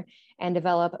exposure and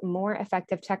develop more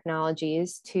effective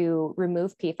technologies to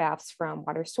remove PFAS from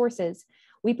water sources,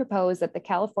 we propose that the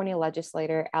California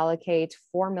legislature allocate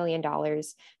 $4 million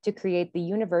to create the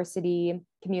University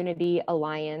Community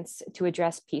Alliance to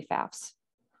address PFAS,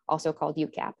 also called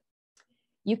UCAAP.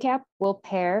 UCAAP will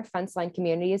pair frontline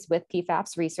communities with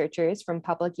PFAS researchers from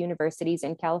public universities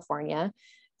in California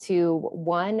to,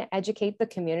 one, educate the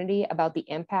community about the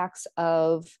impacts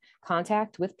of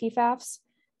contact with PFAS,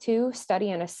 two,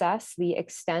 study and assess the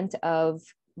extent of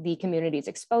the community's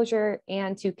exposure,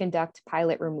 and to conduct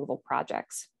pilot removal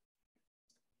projects.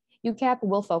 UCAAP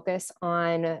will focus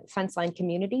on fence-line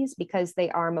communities because they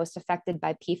are most affected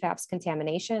by PFAS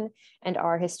contamination and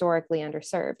are historically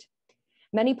underserved.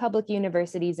 Many public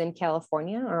universities in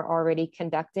California are already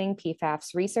conducting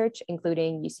PFAS research,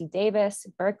 including UC Davis,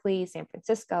 Berkeley, San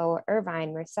Francisco,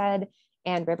 Irvine, Merced,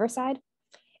 and Riverside.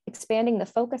 Expanding the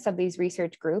focus of these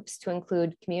research groups to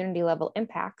include community-level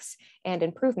impacts and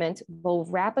improvement will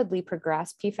rapidly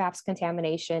progress PFAS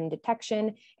contamination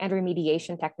detection and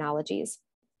remediation technologies.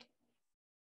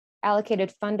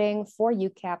 Allocated funding for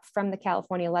UCAAP from the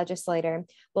California legislature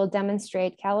will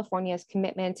demonstrate California's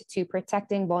commitment to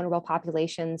protecting vulnerable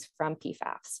populations from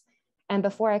PFAS. And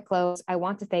before I close, I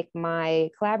want to thank my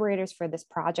collaborators for this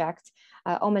project,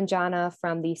 Omanjana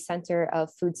from the Center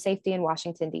of Food Safety in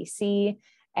Washington, DC,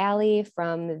 Ali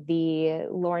from the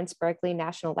Lawrence Berkeley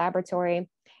National Laboratory,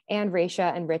 and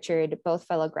Raisa and Richard, both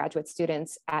fellow graduate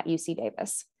students at UC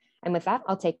Davis. And with that,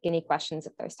 I'll take any questions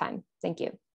if there's time. Thank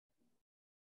you.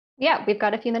 Yeah, we've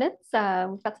got a few minutes.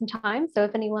 We've got some time. So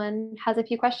if anyone has a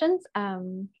few questions,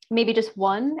 maybe just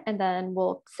one, and then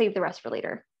we'll save the rest for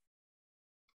later.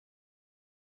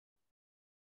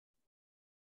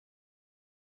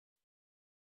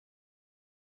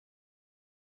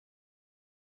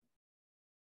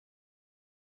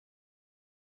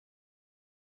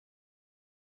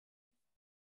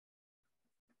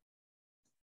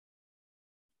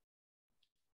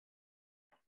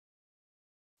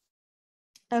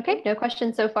 Okay, no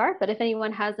questions so far, but if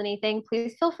anyone has anything,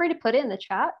 please feel free to put it in the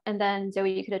chat, and then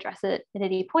Zoe, you could address it at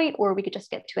any point, or we could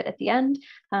just get to it at the end.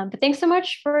 But thanks so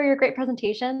much for your great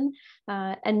presentation.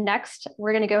 And next,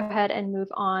 we're gonna go ahead and move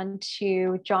on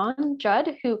to John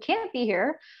Judd, who can't be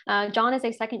here. John is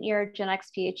a second-year genetics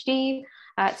PhD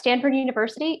at Stanford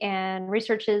University and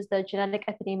researches the genetic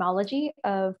epidemiology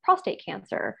of prostate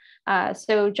cancer.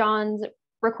 So John's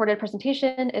recorded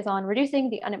presentation is on reducing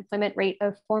the unemployment rate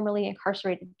of formerly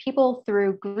incarcerated people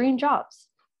through green jobs.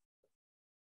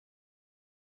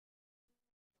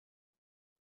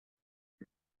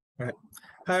 All right.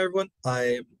 Hi, everyone.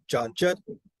 I'm John Judd.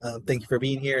 Thank you for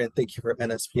being here, and thank you for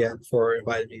NSPN for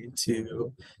inviting me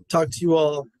to talk to you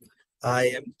all. I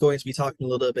am going to be talking a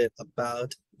little bit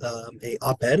about a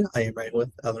op-ed I am writing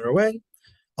with Eleanor Wang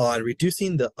on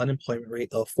reducing the unemployment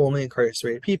rate of formerly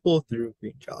incarcerated people through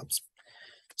green jobs.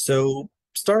 So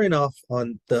starting off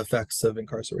on the effects of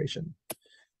incarceration.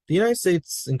 The United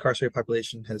States incarcerated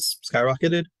population has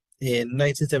skyrocketed. In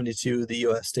 1972, the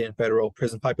US state and federal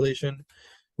prison population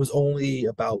was only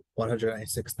about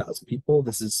 196,000 people.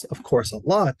 This is, of course, a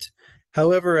lot.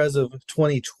 However, as of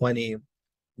 2020,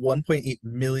 1.8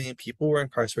 million people were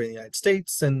incarcerated in the United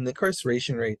States, and the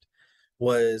incarceration rate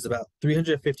was about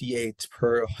 358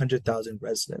 per 100,000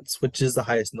 residents, which is the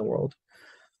highest in the world.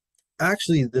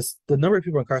 Actually, the number of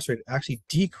people incarcerated actually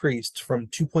decreased from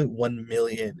 2.1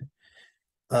 million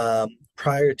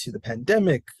prior to the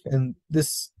pandemic, and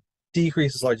this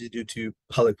decrease is largely due to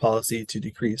public policy to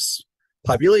decrease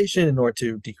population in order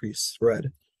to decrease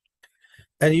spread.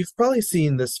 And you've probably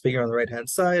seen this figure on the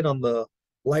right-hand side on the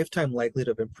lifetime likelihood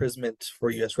of imprisonment for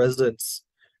US residents.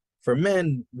 For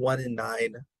men, 1 in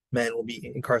 9 men will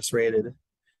be incarcerated,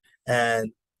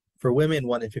 and for women,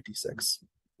 1 in 56.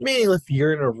 Meaning if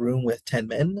you're in a room with 10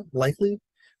 men, likely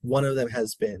one of them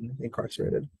has been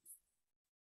incarcerated.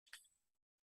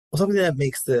 Well, something that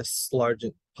makes this large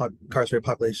incarcerated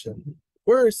population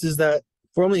worse is that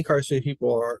formerly incarcerated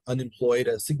people are unemployed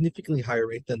at a significantly higher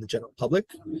rate than the general public.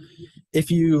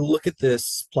 If you look at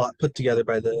this plot put together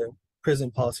by the Prison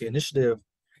Policy Initiative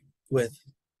with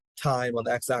time on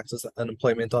the x-axis,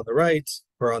 unemployment on the right,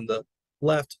 or on the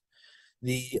left,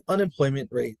 the unemployment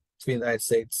rate between the United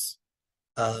States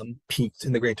peaked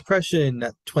in the Great Depression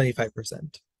at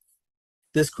 25%.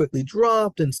 This quickly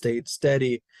dropped and stayed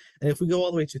steady. And if we go all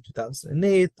the way to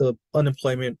 2008, the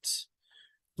unemployment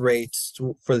rate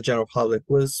for the general public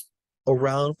was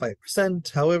around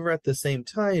 5%. However, at the same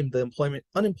time, the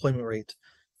unemployment rate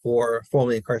for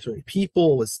formerly incarcerated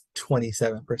people was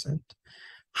 27%,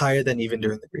 higher than even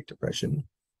during the Great Depression.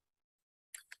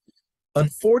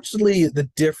 Unfortunately,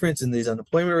 the difference in these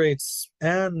unemployment rates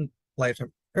and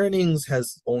lifetime earnings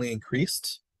has only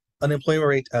increased. Unemployment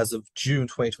rate as of June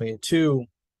 2022,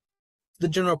 the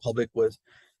general public was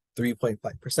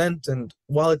 3.5%, and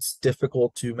while it's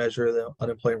difficult to measure the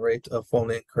unemployment rate of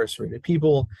formerly incarcerated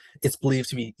people, it's believed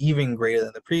to be even greater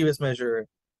than the previous measure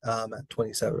at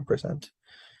 27%.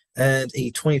 And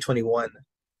a 2021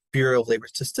 Bureau of Labor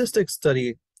Statistics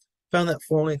study found that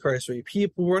formerly incarcerated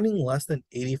people were earning less than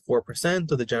 84%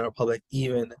 of the general public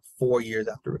even 4 years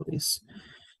after release.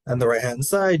 On the right-hand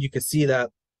side, you can see that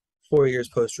 4 years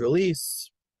post-release,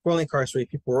 formerly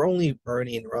incarcerated people were only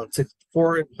earning around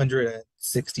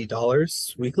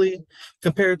 $460 weekly,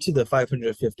 compared to the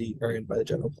 $550 earned by the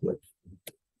general public.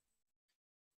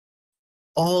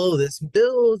 All of this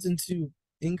builds into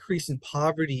increase in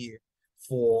poverty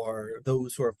for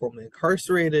those who are formerly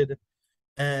incarcerated,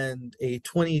 and a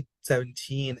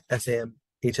 2017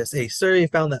 SAM-HSA survey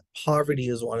found that poverty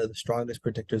is one of the strongest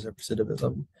predictors of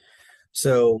recidivism.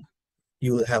 So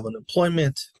you have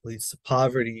unemployment, leads to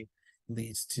poverty,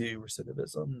 leads to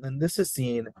recidivism. And this is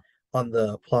seen on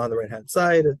the plot on the right-hand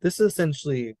side. This is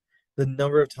essentially the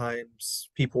number of times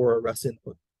people were arrested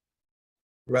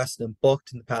and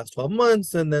booked in the past 12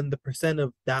 months, and then the percent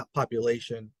of that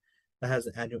population that has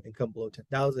an annual income below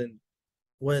 10,000.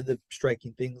 One of the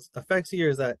striking effects here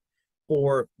is that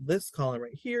for this column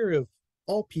right here, of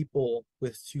all people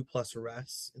with 2+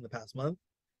 arrests in the past month,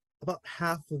 about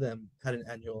half of them had an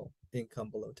annual income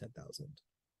below 10,000.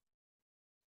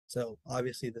 So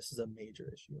obviously this is a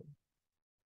major issue.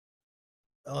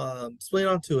 Splitting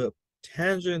onto a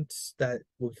tangent that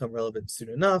will become relevant soon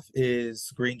enough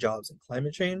is green jobs and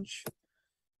climate change.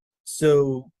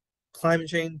 So climate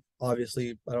change,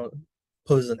 obviously,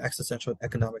 poses an existential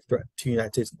economic threat to the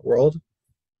United States and the world.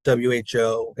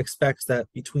 WHO expects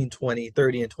that between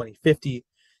 2030 and 2050,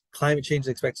 climate change is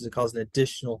expected to cause an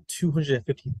additional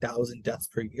 250,000 deaths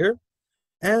per year,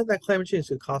 and that climate change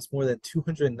could cost more than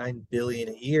 $209 billion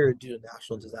a year due to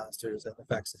natural disasters and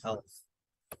effects of health.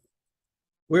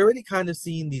 We're already kind of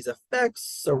seeing these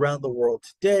effects around the world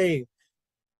today,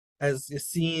 as is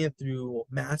seen through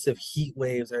massive heat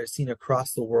waves that are seen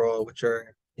across the world, which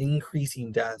are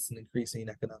increasing deaths and increasing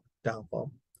economic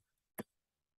downfall.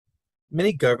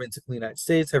 Many governments in the United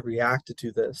States have reacted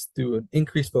to this through an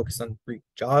increased focus on green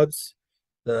jobs.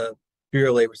 The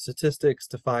Bureau of Labor Statistics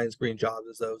defines green jobs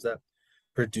as those that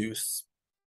produce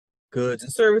goods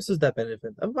and services that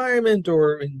benefit the environment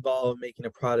or involve making a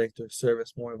product or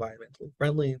service more environmentally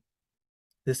friendly.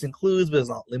 This includes, but is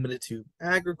not limited to,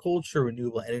 agriculture,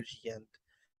 renewable energy, and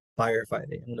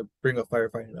firefighting. I'm going to bring up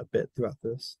firefighting a bit throughout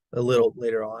this, a little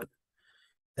later on.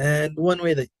 And one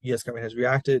way that U.S. government has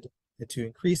reacted to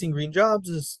increasing green jobs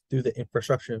is through the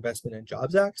Infrastructure Investment and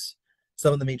Jobs Acts.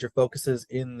 Some of the major focuses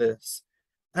in this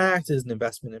act is an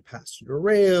investment in passenger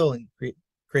rail and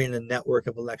creating a network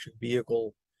of electric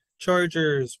vehicle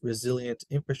chargers, resilient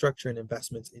infrastructure, and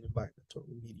investments in environmental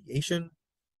remediation.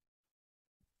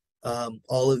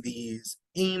 All of these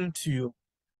aim to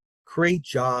create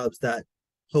jobs that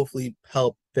hopefully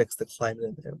help fix the climate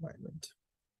and the environment.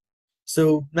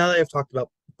 So now that I've talked about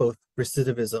both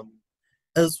recidivism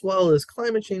as well as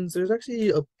climate change, there's actually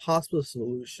a possible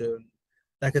solution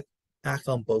that could act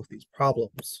on both these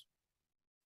problems.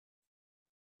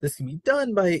 This can be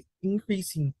done by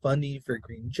increasing funding for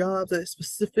green jobs that is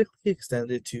specifically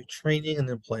extended to training and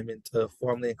employment of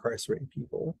formerly incarcerated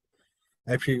people.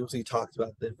 I previously talked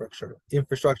about the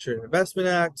Infrastructure and Investment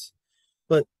Act,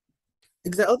 but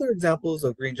other examples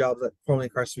of green jobs that formerly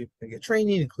incarcerated people can get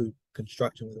training include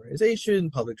construction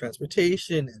weatherization, public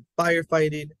transportation, and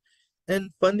firefighting.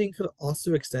 And funding could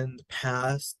also extend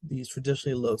past these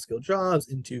traditionally low-skilled jobs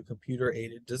into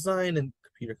computer-aided design and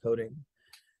computer coding.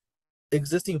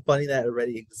 Existing funding that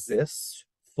already exists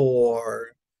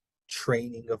for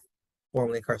training of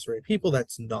formerly incarcerated people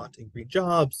that's not in green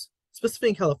jobs, specifically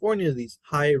in California, these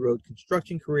high road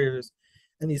construction careers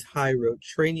and these high road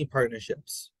training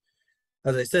partnerships.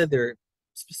 As I said, they're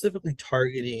specifically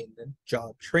targeting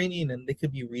job training, and they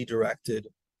could be redirected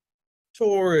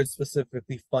towards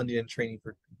specifically funding and training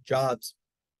for jobs.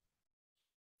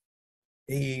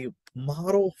 A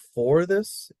model for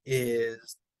this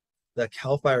is the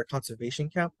Cal Fire Conservation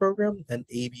Camp Program and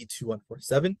AB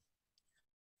 2147.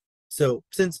 So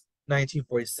since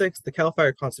 1946, the Cal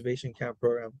Fire Conservation Camp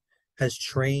Program has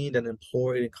trained and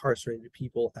employed incarcerated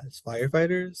people as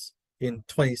firefighters. In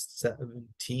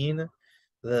 2017,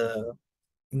 the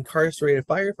incarcerated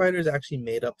firefighters actually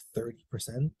made up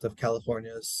 30% of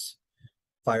California's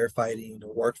firefighting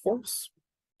workforce.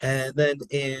 And then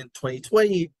in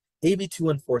 2020, AB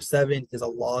 2147 is a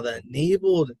law that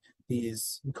enabled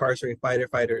these incarcerated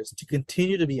firefighters to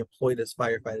continue to be employed as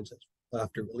firefighters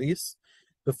after release.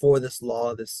 Before this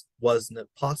law, this wasn't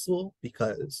possible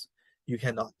because you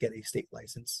cannot get a state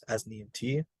license as an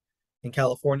EMT in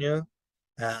California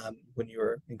when you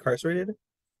are incarcerated.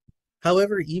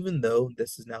 However, even though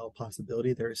this is now a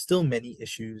possibility, there are still many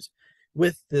issues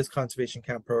with this conservation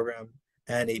camp program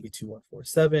and AB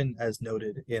 2147, as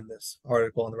noted in this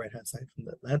article on the right-hand side from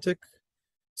the Atlantic.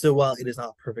 So while it is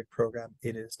not a perfect program,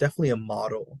 it is definitely a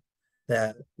model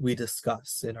that we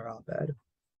discuss in our op-ed.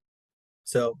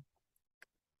 So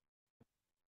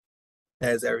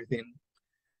that is everything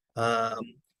I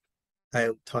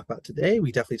talk about today.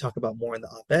 We definitely talk about more in the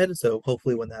op-ed, so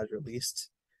hopefully when that is released,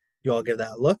 you all give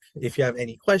that a look. If you have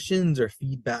any questions or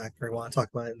feedback or want to talk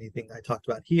about anything I talked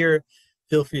about here,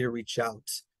 feel free to reach out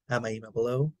at my email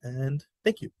below, and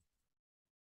thank you.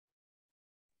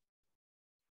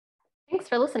 Thanks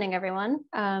for listening, everyone.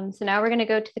 So now we're going to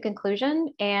go to the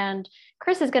conclusion, and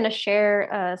Chris is going to share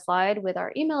a slide with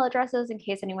our email addresses in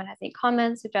case anyone has any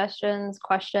comments, suggestions,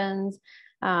 questions,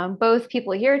 both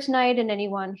people here tonight and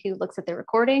anyone who looks at the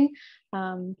recording.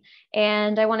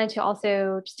 And I wanted to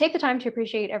also just take the time to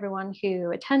appreciate everyone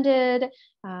who attended,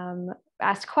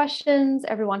 asked questions,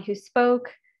 everyone who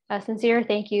spoke. A sincere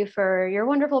thank you for your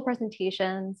wonderful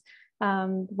presentations.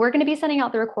 We're going to be sending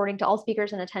out the recording to all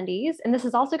speakers and attendees, and this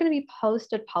is also going to be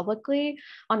posted publicly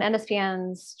on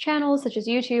NSPN's channels, such as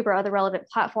YouTube or other relevant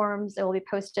platforms. It will be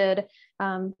posted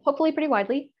hopefully pretty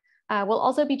widely. We'll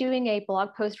also be doing a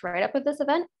blog post write-up of this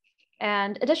event.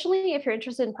 And additionally, if you're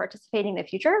interested in participating in the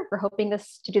future, we're hoping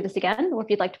to do this again, or if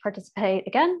you'd like to participate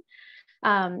again,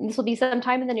 this will be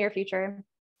sometime in the near future.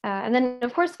 And then,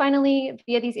 of course, finally,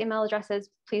 via these email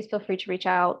addresses, please feel free to reach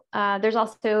out. There's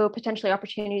also potentially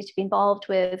opportunities to be involved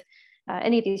with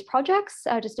any of these projects,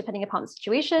 just depending upon the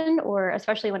situation, or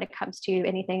especially when it comes to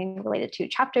anything related to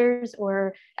chapters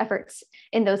or efforts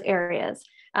in those areas.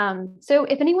 So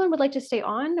if anyone would like to stay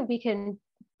on, we can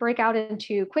break out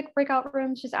into quick breakout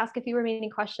rooms, just ask a few remaining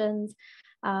questions.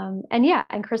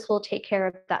 And Chris will take care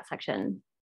of that section.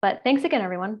 But thanks again,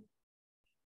 everyone.